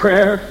powerful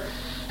prayer,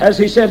 as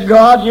he said,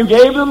 God, you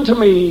gave them to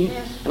me,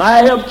 and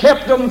I have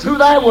kept them through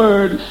thy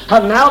word,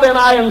 and now then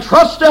I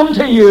entrust them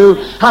to you,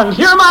 and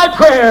hear my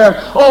prayer,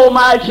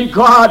 Almighty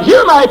God,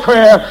 hear my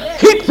prayer,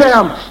 keep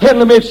them in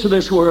the midst of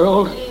this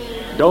world.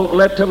 Don't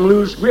let them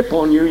lose grip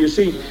on you. You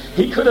see,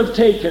 he could have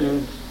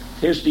taken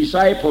his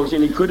disciples,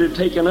 and he could have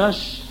taken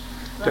us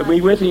to be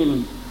with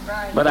him,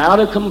 but out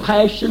of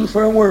compassion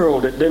for a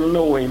world that didn't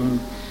know him,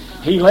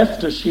 he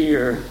left us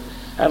here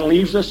and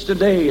leaves us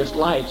today as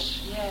lights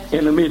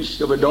in the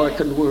midst of a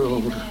darkened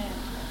world.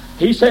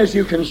 He says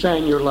you can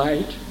shine your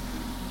light.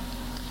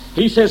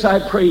 He says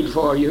I prayed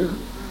for you.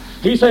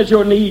 He says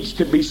your needs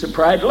could be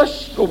supplied.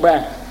 Let's go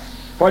back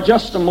for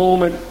just a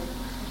moment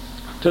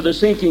to the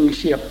sinking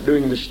ship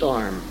during the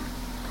storm.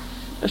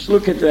 Let's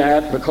look at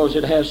that because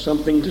it has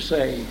something to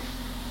say.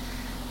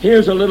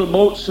 Here's a little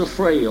boat so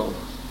frail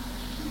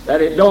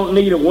that it don't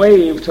need a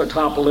wave to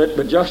topple it,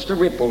 but just a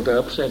ripple to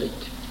upset it.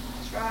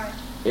 That's right.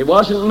 It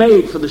wasn't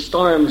made for the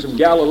storms of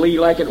Galilee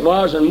like it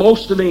was, and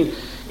most of the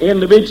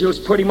individuals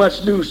pretty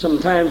much do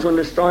sometimes when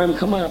the storm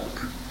come up.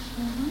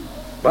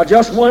 But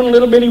just one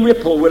little bitty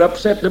ripple would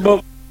upset the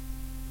boat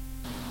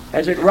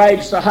as it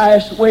rides the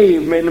highest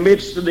wave in the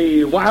midst of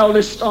the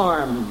wildest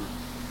storm.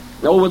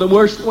 Over the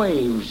worst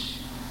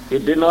waves,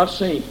 it did not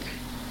sink.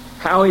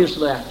 How is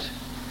that?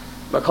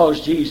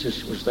 Because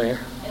Jesus was there.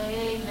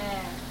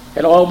 Amen.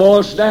 It all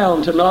boils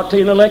down to not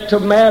the intellect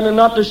of man and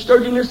not the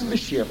sturdiness of the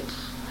ship,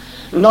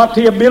 not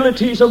the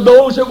abilities of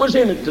those that was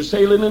in it to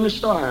sail it in the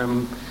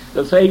storm.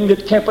 The thing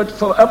that kept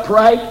it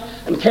upright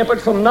and kept it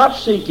from not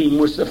sinking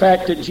was the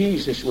fact that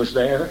Jesus was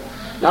there.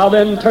 Now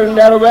then, turn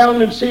that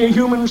around and see a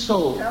human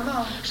soul.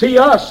 See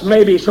us,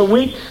 maybe, so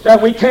weak that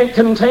we can't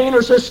contain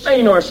or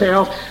sustain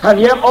ourselves,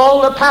 and yet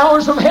all the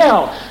powers of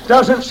hell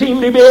doesn't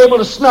seem to be able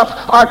to snuff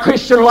our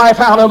Christian life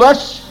out of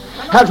us.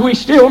 As we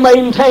still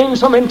maintain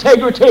some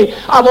integrity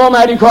of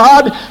Almighty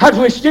God, as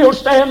we still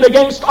stand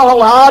against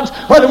all odds,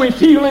 whether we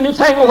feel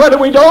anything or whether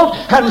we don't,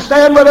 and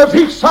stand with our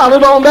feet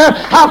solid on there.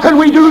 How can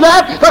we do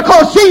that?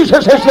 Because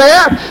Jesus is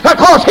there.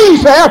 Because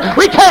He's there.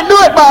 We can't do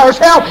it by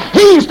ourselves.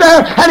 He's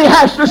there, and He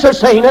has to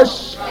sustain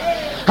us.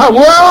 A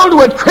world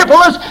would cripple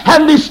us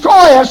and destroy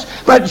us,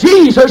 but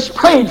Jesus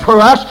prayed for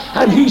us,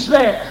 and He's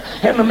there.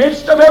 In the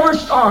midst of every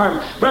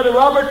storm, Brother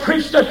Robert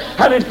preached it,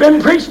 and it's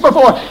been preached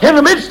before. In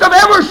the midst of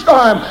every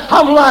storm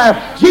of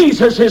life,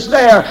 Jesus is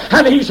there,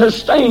 and He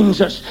sustains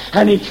us,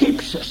 and He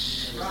keeps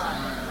us.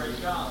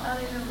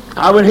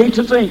 I would hate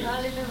to think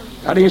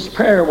that His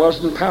prayer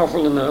wasn't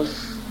powerful enough,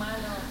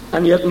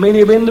 and yet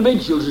many of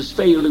individuals has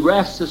failed to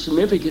grasp the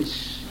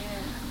significance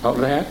of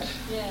that.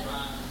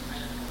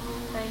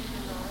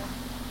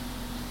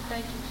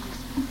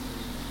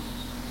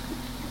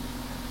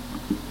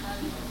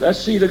 Let's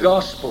see the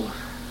gospel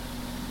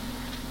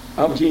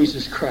of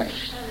Jesus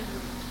Christ.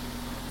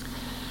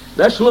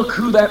 Let's look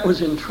who that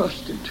was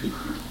entrusted to.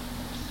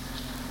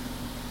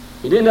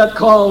 He did not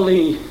call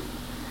the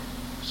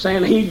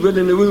Sanhedrin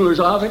and the rulers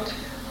of it.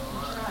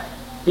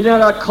 He did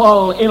not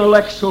call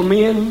intellectual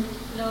men.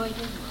 No, he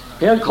didn't.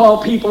 He didn't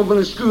call people from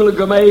the school of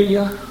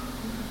Gamaliel.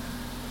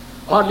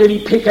 What did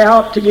He pick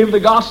out to give the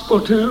gospel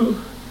to?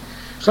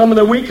 Some of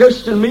the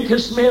weakest and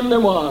meekest men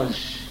there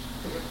was.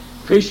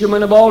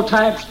 Fishermen of all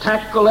types,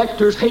 tax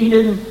collectors,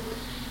 hated,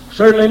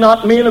 certainly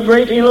not men of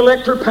great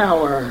intellect or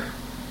power.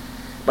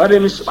 But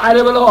in spite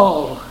of it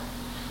all,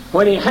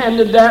 when He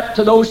handed that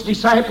to those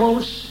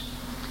disciples,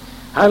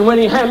 and when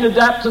He handed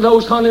that to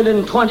those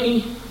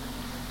 120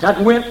 that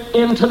went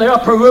into the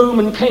upper room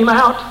and came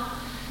out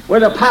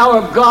with the power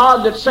of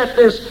God that set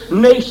this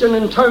nation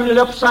and turned it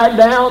upside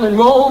down in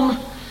Rome,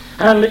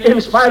 and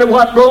in spite of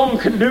what Rome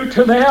could do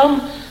to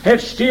them, it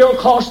still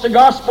caused the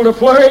gospel to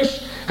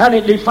flourish. And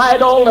it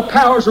defied all the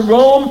powers of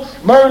Rome,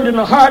 burned in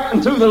the heart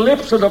and through the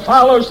lips of the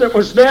followers that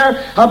was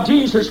there of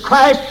Jesus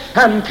Christ,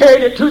 and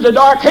carried it through the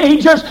dark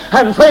ages.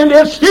 And friend,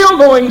 it's still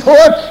going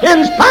forth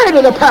in spite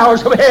of the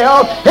powers of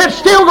hell. It's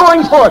still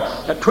going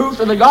forth. The truth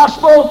of the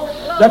gospel,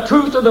 the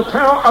truth of the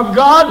power of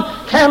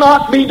God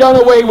cannot be done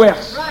away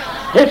with.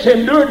 It's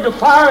endured the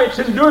fire. It's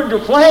endured the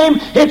flame.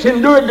 It's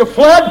endured the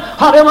flood.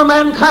 Whatever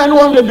mankind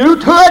wanted to do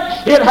to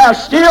it, it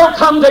has still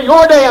come to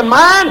your day and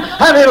mine,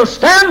 and it'll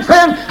stand,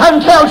 friend,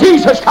 until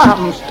Jesus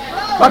comes.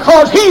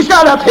 Because He's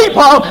got a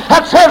people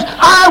that says,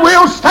 I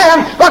will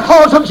stand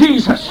because of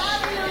Jesus.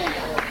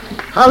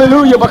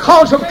 Hallelujah.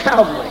 Because of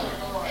Calvary.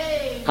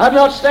 I'm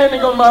not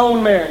standing on my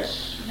own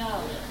merits.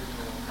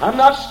 I'm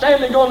not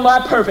standing on my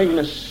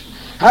perfectness.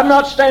 I'm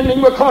not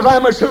standing because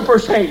I'm a super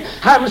saint.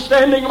 I'm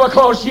standing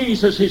because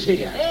Jesus is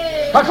here.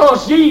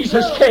 Because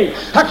Jesus came.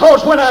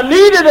 Because when I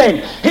needed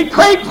Him, He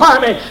prayed for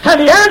me and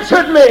He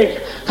answered me.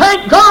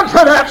 Thank God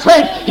for that,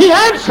 saint. He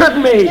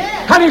answered me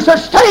and He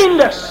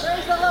sustained us.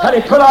 And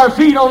He put our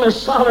feet on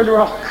this solid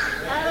rock.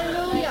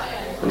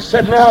 And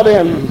said, now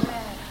then,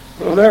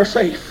 they're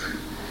safe.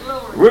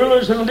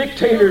 Rulers and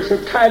dictators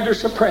have tried to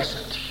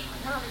suppress it.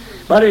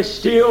 But it's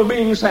still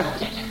being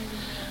sounded.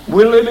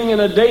 We're living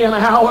in a day and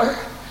hour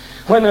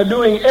when they're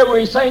doing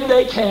everything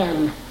they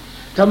can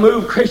to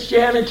move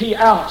Christianity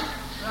out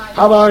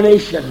of our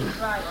nation.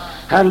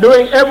 And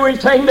doing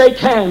everything they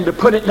can to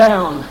put it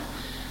down.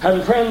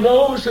 And friend,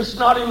 those that's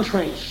not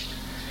entrenched,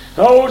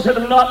 those that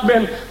have not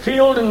been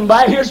filled and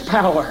by His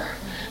power,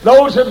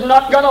 those that have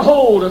not got a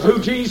hold of who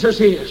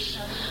Jesus is,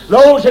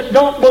 those that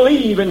don't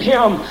believe in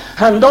Him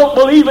and don't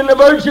believe in the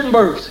virgin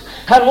birth,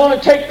 and want to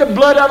take the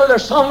blood out of their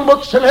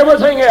songbooks and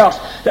everything else,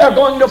 they're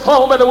going to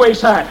fall by the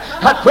wayside.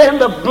 But when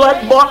the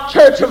blood-bought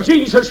church of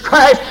Jesus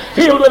Christ,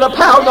 filled with the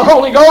power of the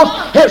Holy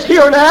Ghost, is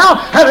here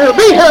now, and it'll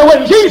be here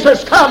when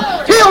Jesus comes,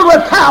 filled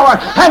with power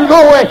and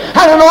glory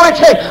and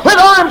anointed, with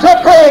arms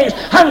of praise,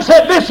 and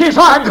said, this is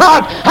our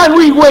God, and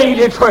we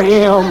waited for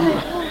Him.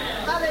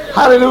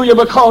 Hallelujah,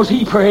 because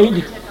He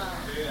prayed,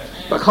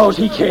 because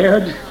He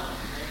cared,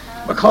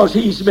 because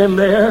He's been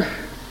there.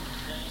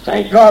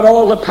 Thank God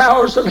all the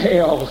powers of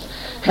hell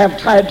have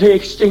tried to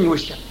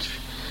extinguish it,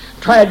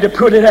 tried to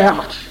put it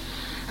out.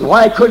 And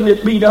why couldn't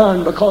it be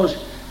done? Because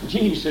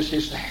Jesus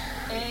is there.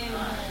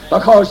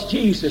 Because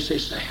Jesus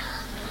is there.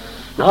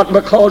 Not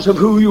because of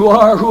who you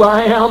are, who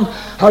I am,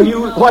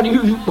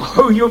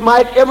 who you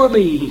might ever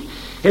be.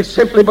 It's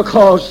simply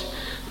because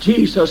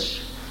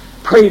Jesus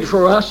prayed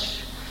for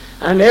us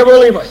and ever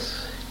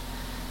liveth,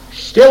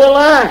 still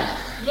alive,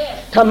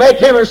 to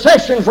make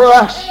intercession for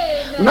us.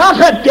 Not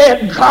a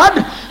dead God,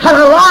 an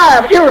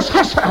alive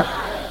intercessor.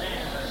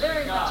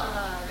 Very much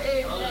alive.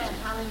 Amen.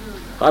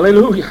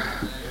 Hallelujah. Hallelujah.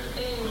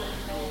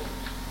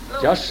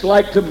 Just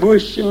like the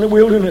bush in the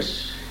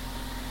wilderness,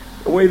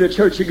 the way the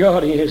church of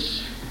God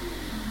is,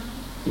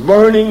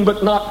 burning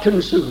but not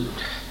consumed.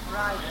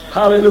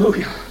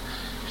 Hallelujah.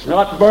 It's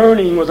not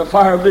burning with the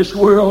fire of this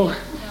world.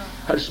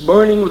 It's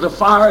burning with the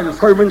fire and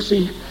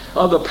fervency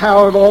of the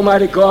power of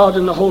Almighty God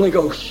and the Holy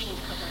Ghost.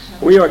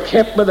 We are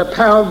kept by the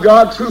power of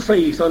God through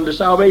faith unto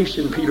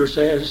salvation, Peter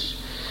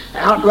says,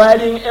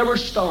 outriding every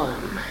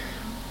storm,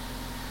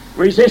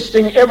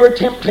 resisting every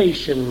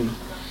temptation,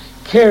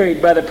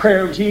 carried by the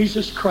prayer of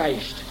Jesus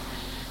Christ.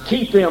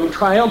 Keep them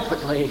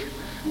triumphantly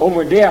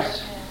over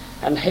death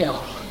and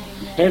hell,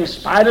 in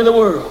spite of the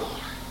world,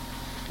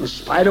 in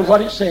spite of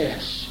what it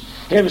says,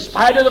 in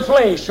spite of the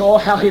flesh, oh,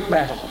 how it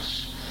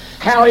battles,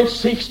 how it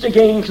seeks to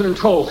gain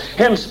control,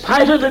 in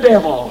spite of the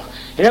devil.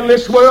 In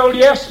this world,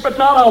 yes, but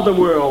not of the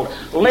world.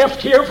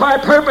 Left here for a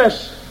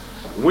purpose.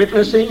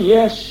 Witnessing,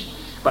 yes,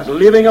 but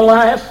living a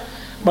life,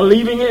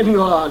 believing in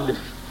God.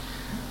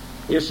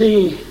 You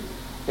see,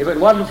 if it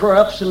wasn't for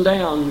ups and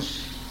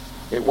downs,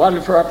 it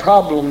wasn't for our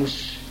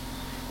problems,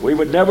 we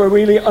would never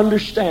really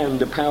understand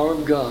the power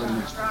of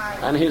God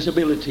and His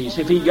abilities.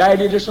 If He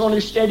guided us on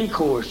a steady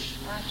course,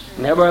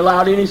 never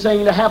allowed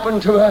anything to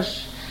happen to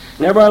us,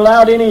 never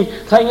allowed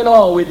anything at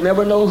all, we'd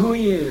never know who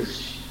He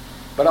is.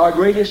 But our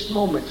greatest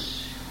moments,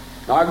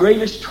 our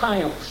greatest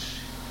triumphs,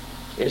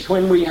 is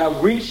when we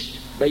have reached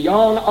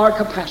beyond our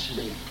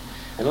capacity.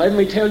 And let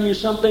me tell you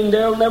something,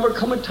 there'll never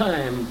come a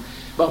time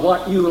but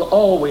what you'll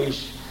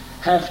always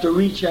have to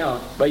reach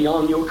out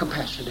beyond your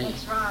capacity.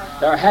 That's right.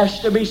 There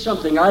has to be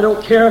something. I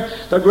don't care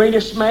the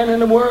greatest man in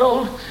the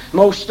world,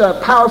 most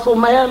powerful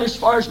man as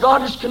far as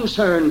God is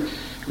concerned,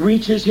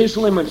 reaches his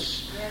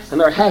limits. Yes.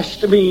 And there has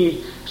to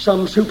be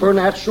some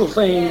supernatural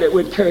thing that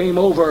would carry him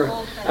over,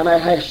 and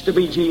that has to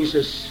be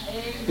Jesus.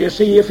 You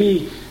see, if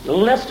He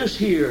left us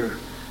here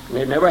and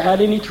had never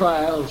had any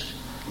trials,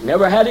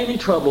 never had any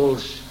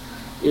troubles,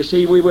 you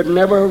see, we would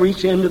never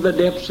reach into the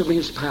depths of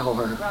His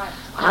power. Right.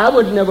 I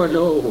would never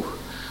know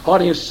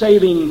what His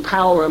saving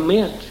power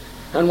meant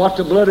and what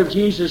the blood of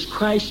Jesus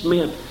Christ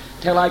meant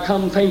till I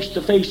come face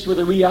to face with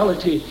the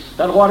reality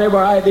that whatever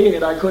I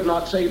did, I could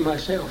not save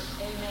myself.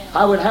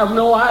 I would have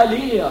no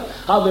idea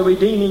of the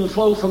redeeming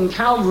flow from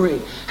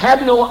Calvary.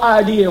 Had no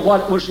idea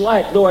what it was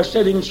like, though I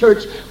sat in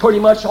church pretty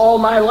much all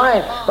my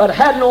life, but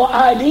had no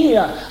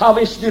idea of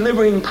its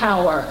delivering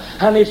power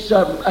and its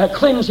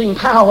cleansing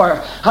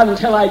power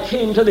until I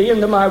came to the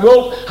end of my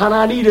rope and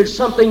I needed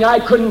something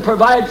I couldn't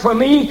provide for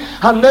me.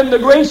 And then the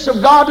grace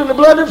of God and the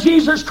blood of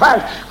Jesus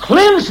Christ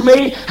cleansed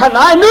me, and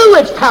I knew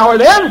its power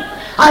then.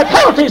 I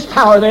felt His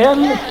power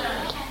then.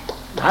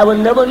 I would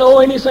never know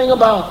anything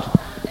about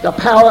the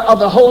power of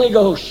the Holy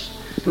Ghost,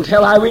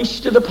 until I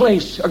reached to the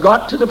place, or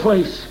got to the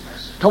place,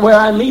 to where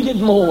I needed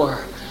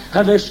more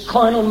of this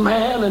carnal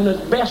man, and the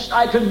best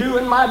I could do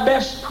in my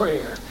best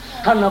prayer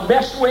and the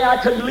best way I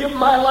could live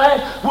my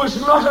life was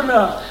not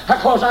enough,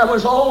 because I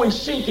was always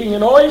sinking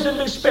and always in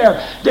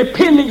despair,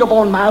 depending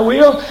upon my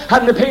will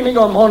and depending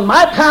upon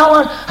my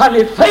power, and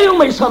it failed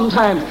me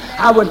sometimes.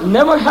 I would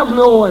never have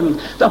known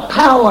the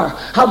power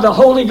of the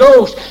Holy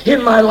Ghost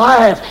in my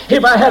life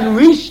if I hadn't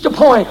reached a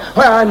point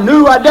where I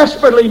knew I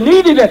desperately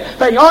needed it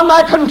beyond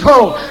my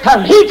control,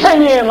 and He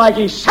came in like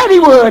He said He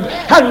would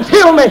and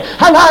filled me,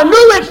 and I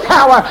knew its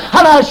power,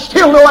 and I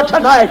still know it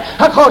tonight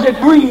because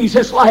it breathes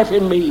His life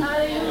in me.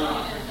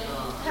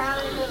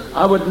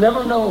 I would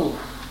never know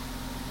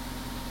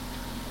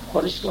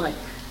what it's like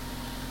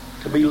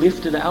to be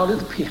lifted out of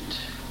the pit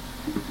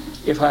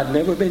if I'd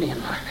never been in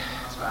there.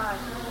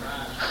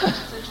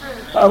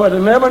 I would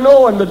have never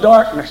known the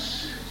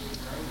darkness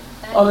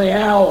of the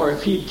hour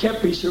if He'd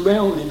kept me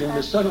surrounded in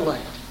the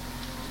sunlight.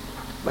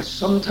 But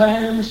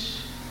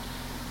sometimes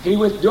He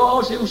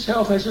withdraws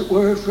Himself, as it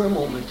were, for a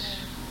moment,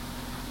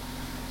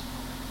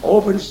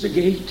 opens the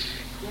gate.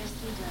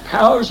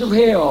 Powers of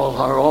hell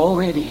are all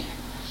ready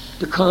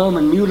to come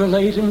and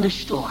mutilate and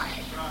destroy.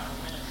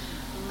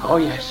 Oh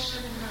yes,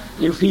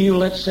 you feel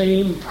that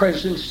same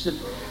presence that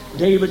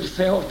David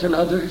felt and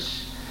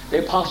others.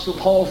 The Apostle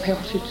Paul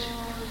felt it.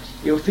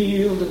 You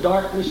feel the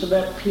darkness of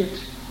that pit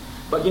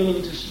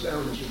beginning to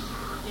surround you.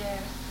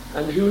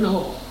 And you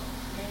know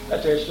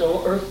that there's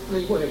no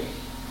earthly way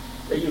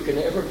that you can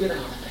ever get out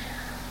of there.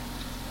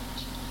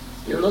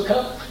 You look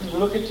up and you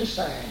look at the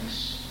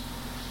sides.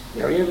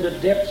 You're in the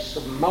depths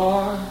of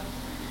mire,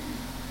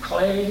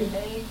 clay,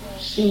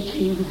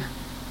 sinking,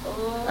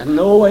 and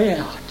no way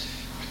out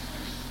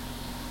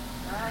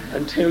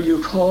until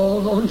you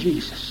call on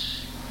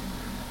Jesus.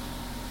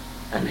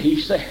 And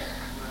He's there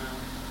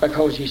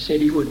because He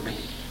said He would be.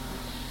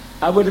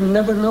 I would have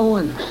never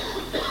known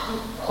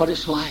what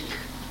it's like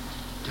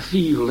to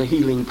feel the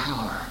healing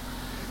power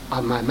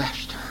of my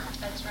Master.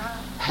 That's right.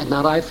 Had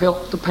not I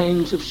felt the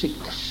pangs of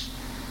sickness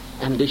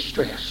and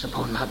distress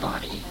upon my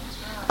body,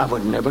 I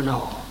would never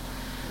know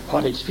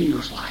what it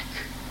feels like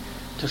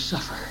to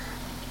suffer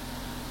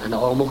and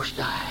almost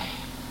die,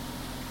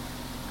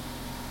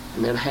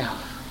 and then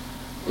have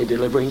the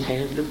delivering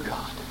hand of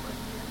God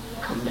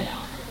come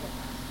down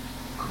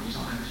from His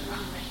arms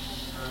around me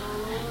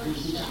and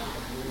reach out.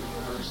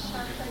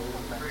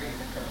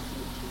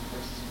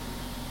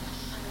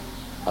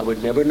 I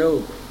would never know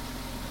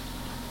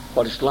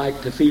what it's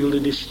like to feel the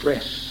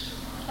distress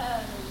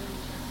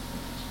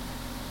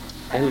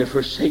and the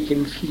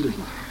forsaken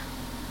feeling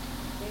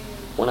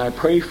when I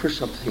pray for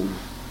something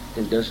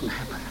and it doesn't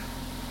happen.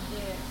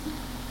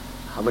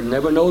 I would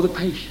never know the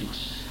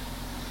patience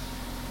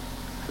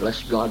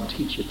unless God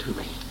teach it to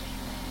me,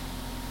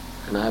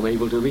 and I'm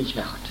able to reach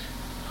out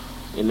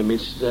in the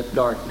midst of that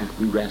darkness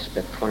and grasp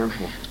that firm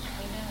hand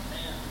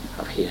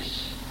of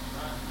His.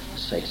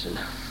 Says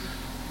enough.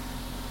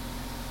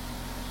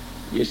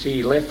 You see,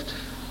 He left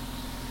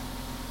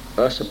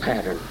us a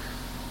pattern.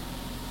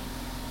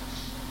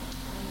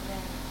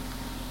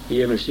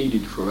 He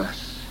interceded for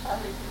us.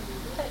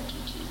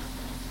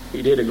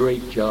 He did a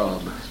great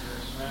job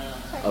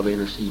of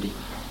interceding.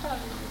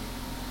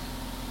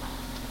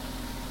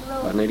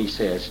 And then He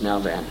says, now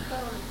then,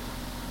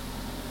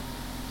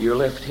 you're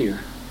left here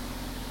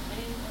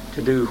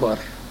to do what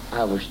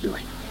I was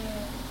doing.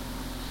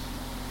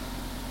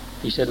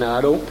 He said, now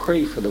I don't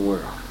pray for the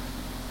world.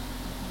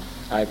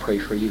 I pray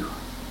for you.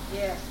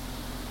 Yes.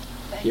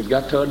 You've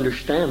got to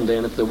understand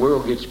then, if the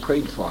world gets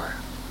prayed for,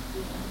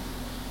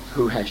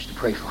 who has to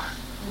pray for?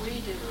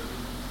 We do.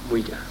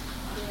 We do.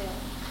 Yeah.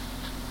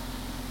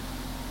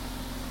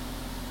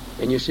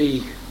 And you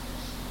see,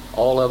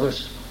 all of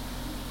us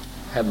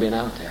have been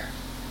out there.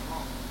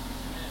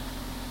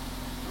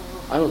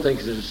 I don't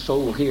think there's a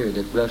soul here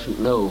that doesn't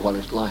know what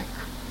it's like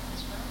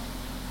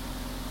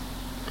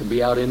to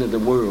be out into the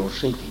world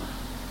sinking.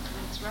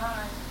 That's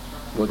right.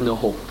 With no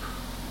hope.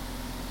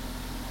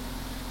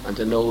 And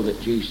to know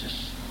that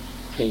Jesus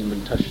came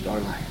and touched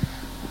our life.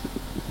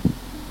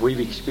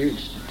 We've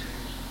experienced it.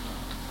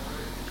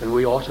 And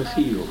we ought to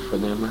feel for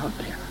them out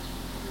there.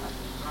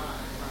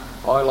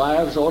 Our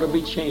lives ought to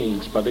be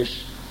changed by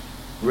this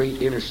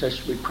great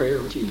intercessory prayer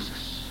of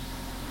Jesus.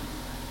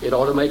 It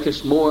ought to make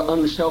us more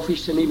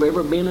unselfish than we've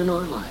ever been in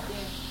our lives.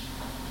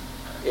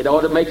 It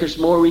ought to make us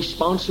more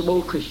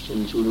responsible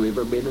Christians than we've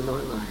ever been in our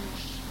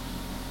lives.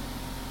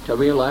 To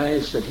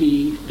realize that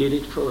He did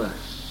it for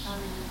us.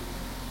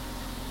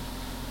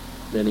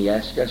 Then He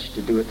asked us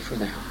to do it for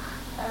them.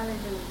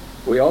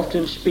 We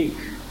often speak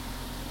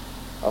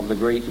of the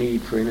great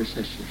need for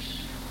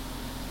intercessors.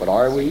 But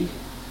are we?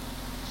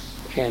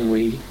 Can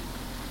we?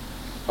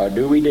 Or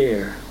do we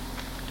dare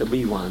to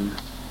be one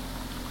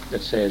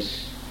that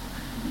says,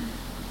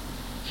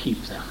 keep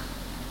them.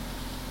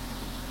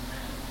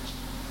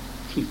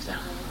 Keep them.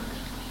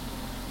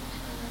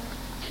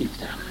 Keep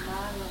them.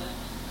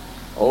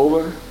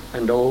 Over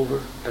and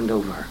over and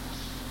over.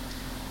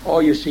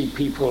 Or you see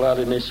people out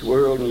in this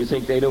world and you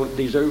think they don't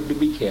deserve to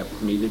be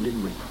kept. Neither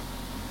did we.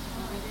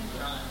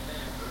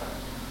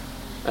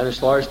 And as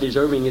far as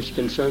deserving is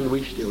concerned,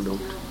 we still don't.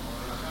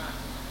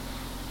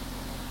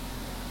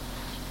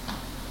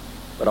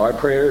 But our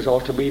prayers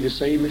ought to be the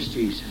same as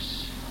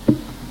Jesus.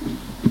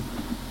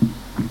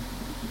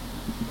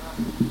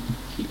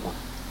 Keep them.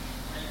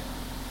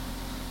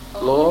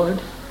 Lord,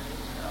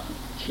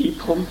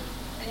 keep them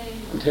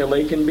until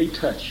they can be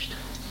touched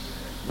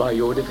by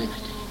your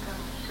divinity.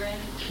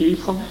 Keep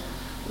them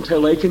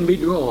until they can be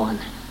drawn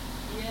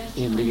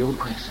into your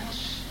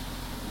presence.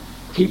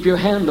 Keep your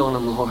hand on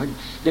them, Lord.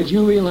 Did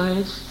you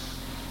realize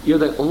you're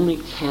the only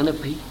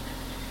canopy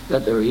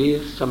that there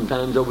is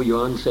sometimes over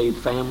your unsaved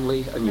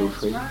family and your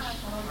friends?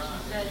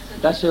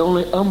 That's the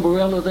only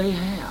umbrella they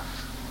have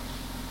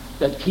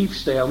that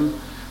keeps them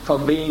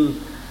from being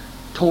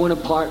torn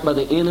apart by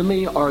the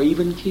enemy or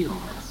even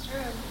killed.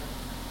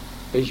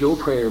 Is your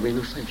prayer of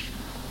intercession.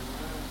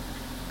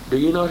 Do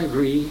you not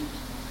agree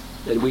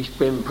that we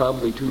spend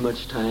probably too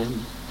much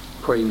time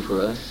praying for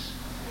us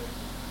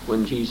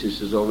when Jesus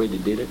has already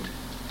did it,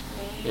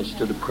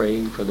 instead of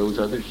praying for those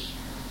others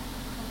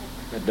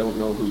that don't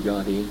know who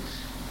God is?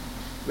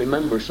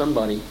 Remember,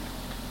 somebody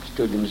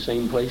stood in the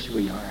same place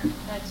we are.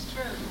 That's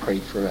true.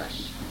 Prayed for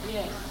us.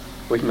 Yes.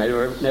 We may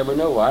never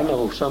know. I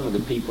know some of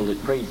the people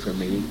that prayed for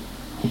me.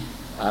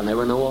 I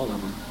never know all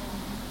of them.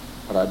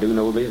 But I do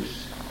know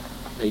this.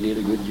 They did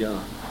a good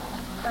job.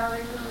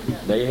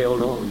 Hallelujah. They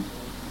held on.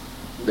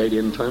 They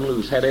didn't turn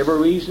loose. Had every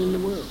reason in the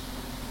world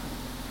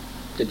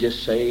to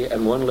just say,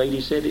 and one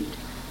lady said it,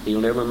 he'll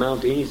never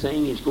amount to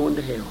anything, he's going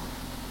to hell.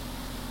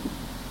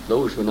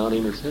 Those were not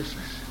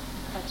intercessors.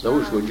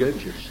 Those were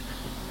judges,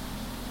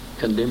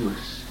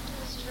 condemners.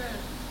 That's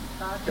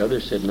true. The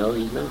others said, no,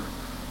 he's not.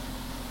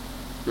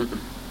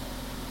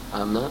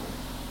 I'm not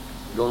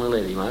going to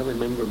let him. I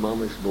remember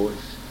Mama's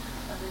voice.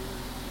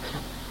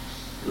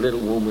 Little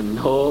woman,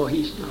 no,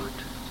 he's not.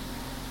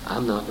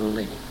 I'm not going to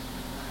let him.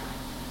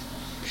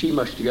 She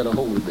must have got a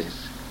hold of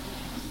this.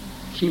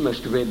 She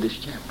must have read this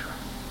chapter.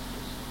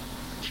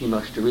 She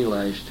must have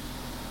realized,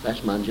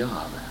 that's my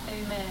job.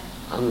 Amen.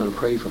 I'm going to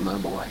pray for my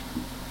boy.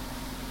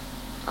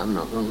 I'm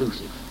not going to lose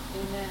him.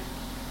 Amen.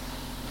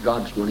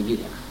 God's going to get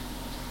him.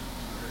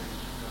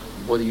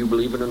 Whether you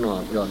believe it or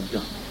not, God's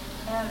got me.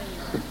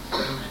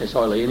 Hallelujah. There's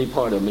hardly any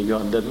part of me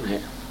God doesn't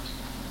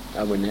have.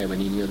 I wouldn't have it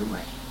any other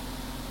way.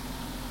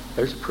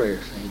 There's a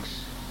prayer,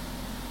 saints,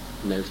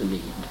 and there's a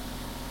need.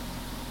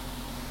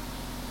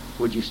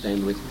 Would you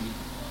stand with me?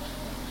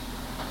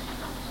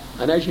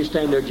 And as you stand there,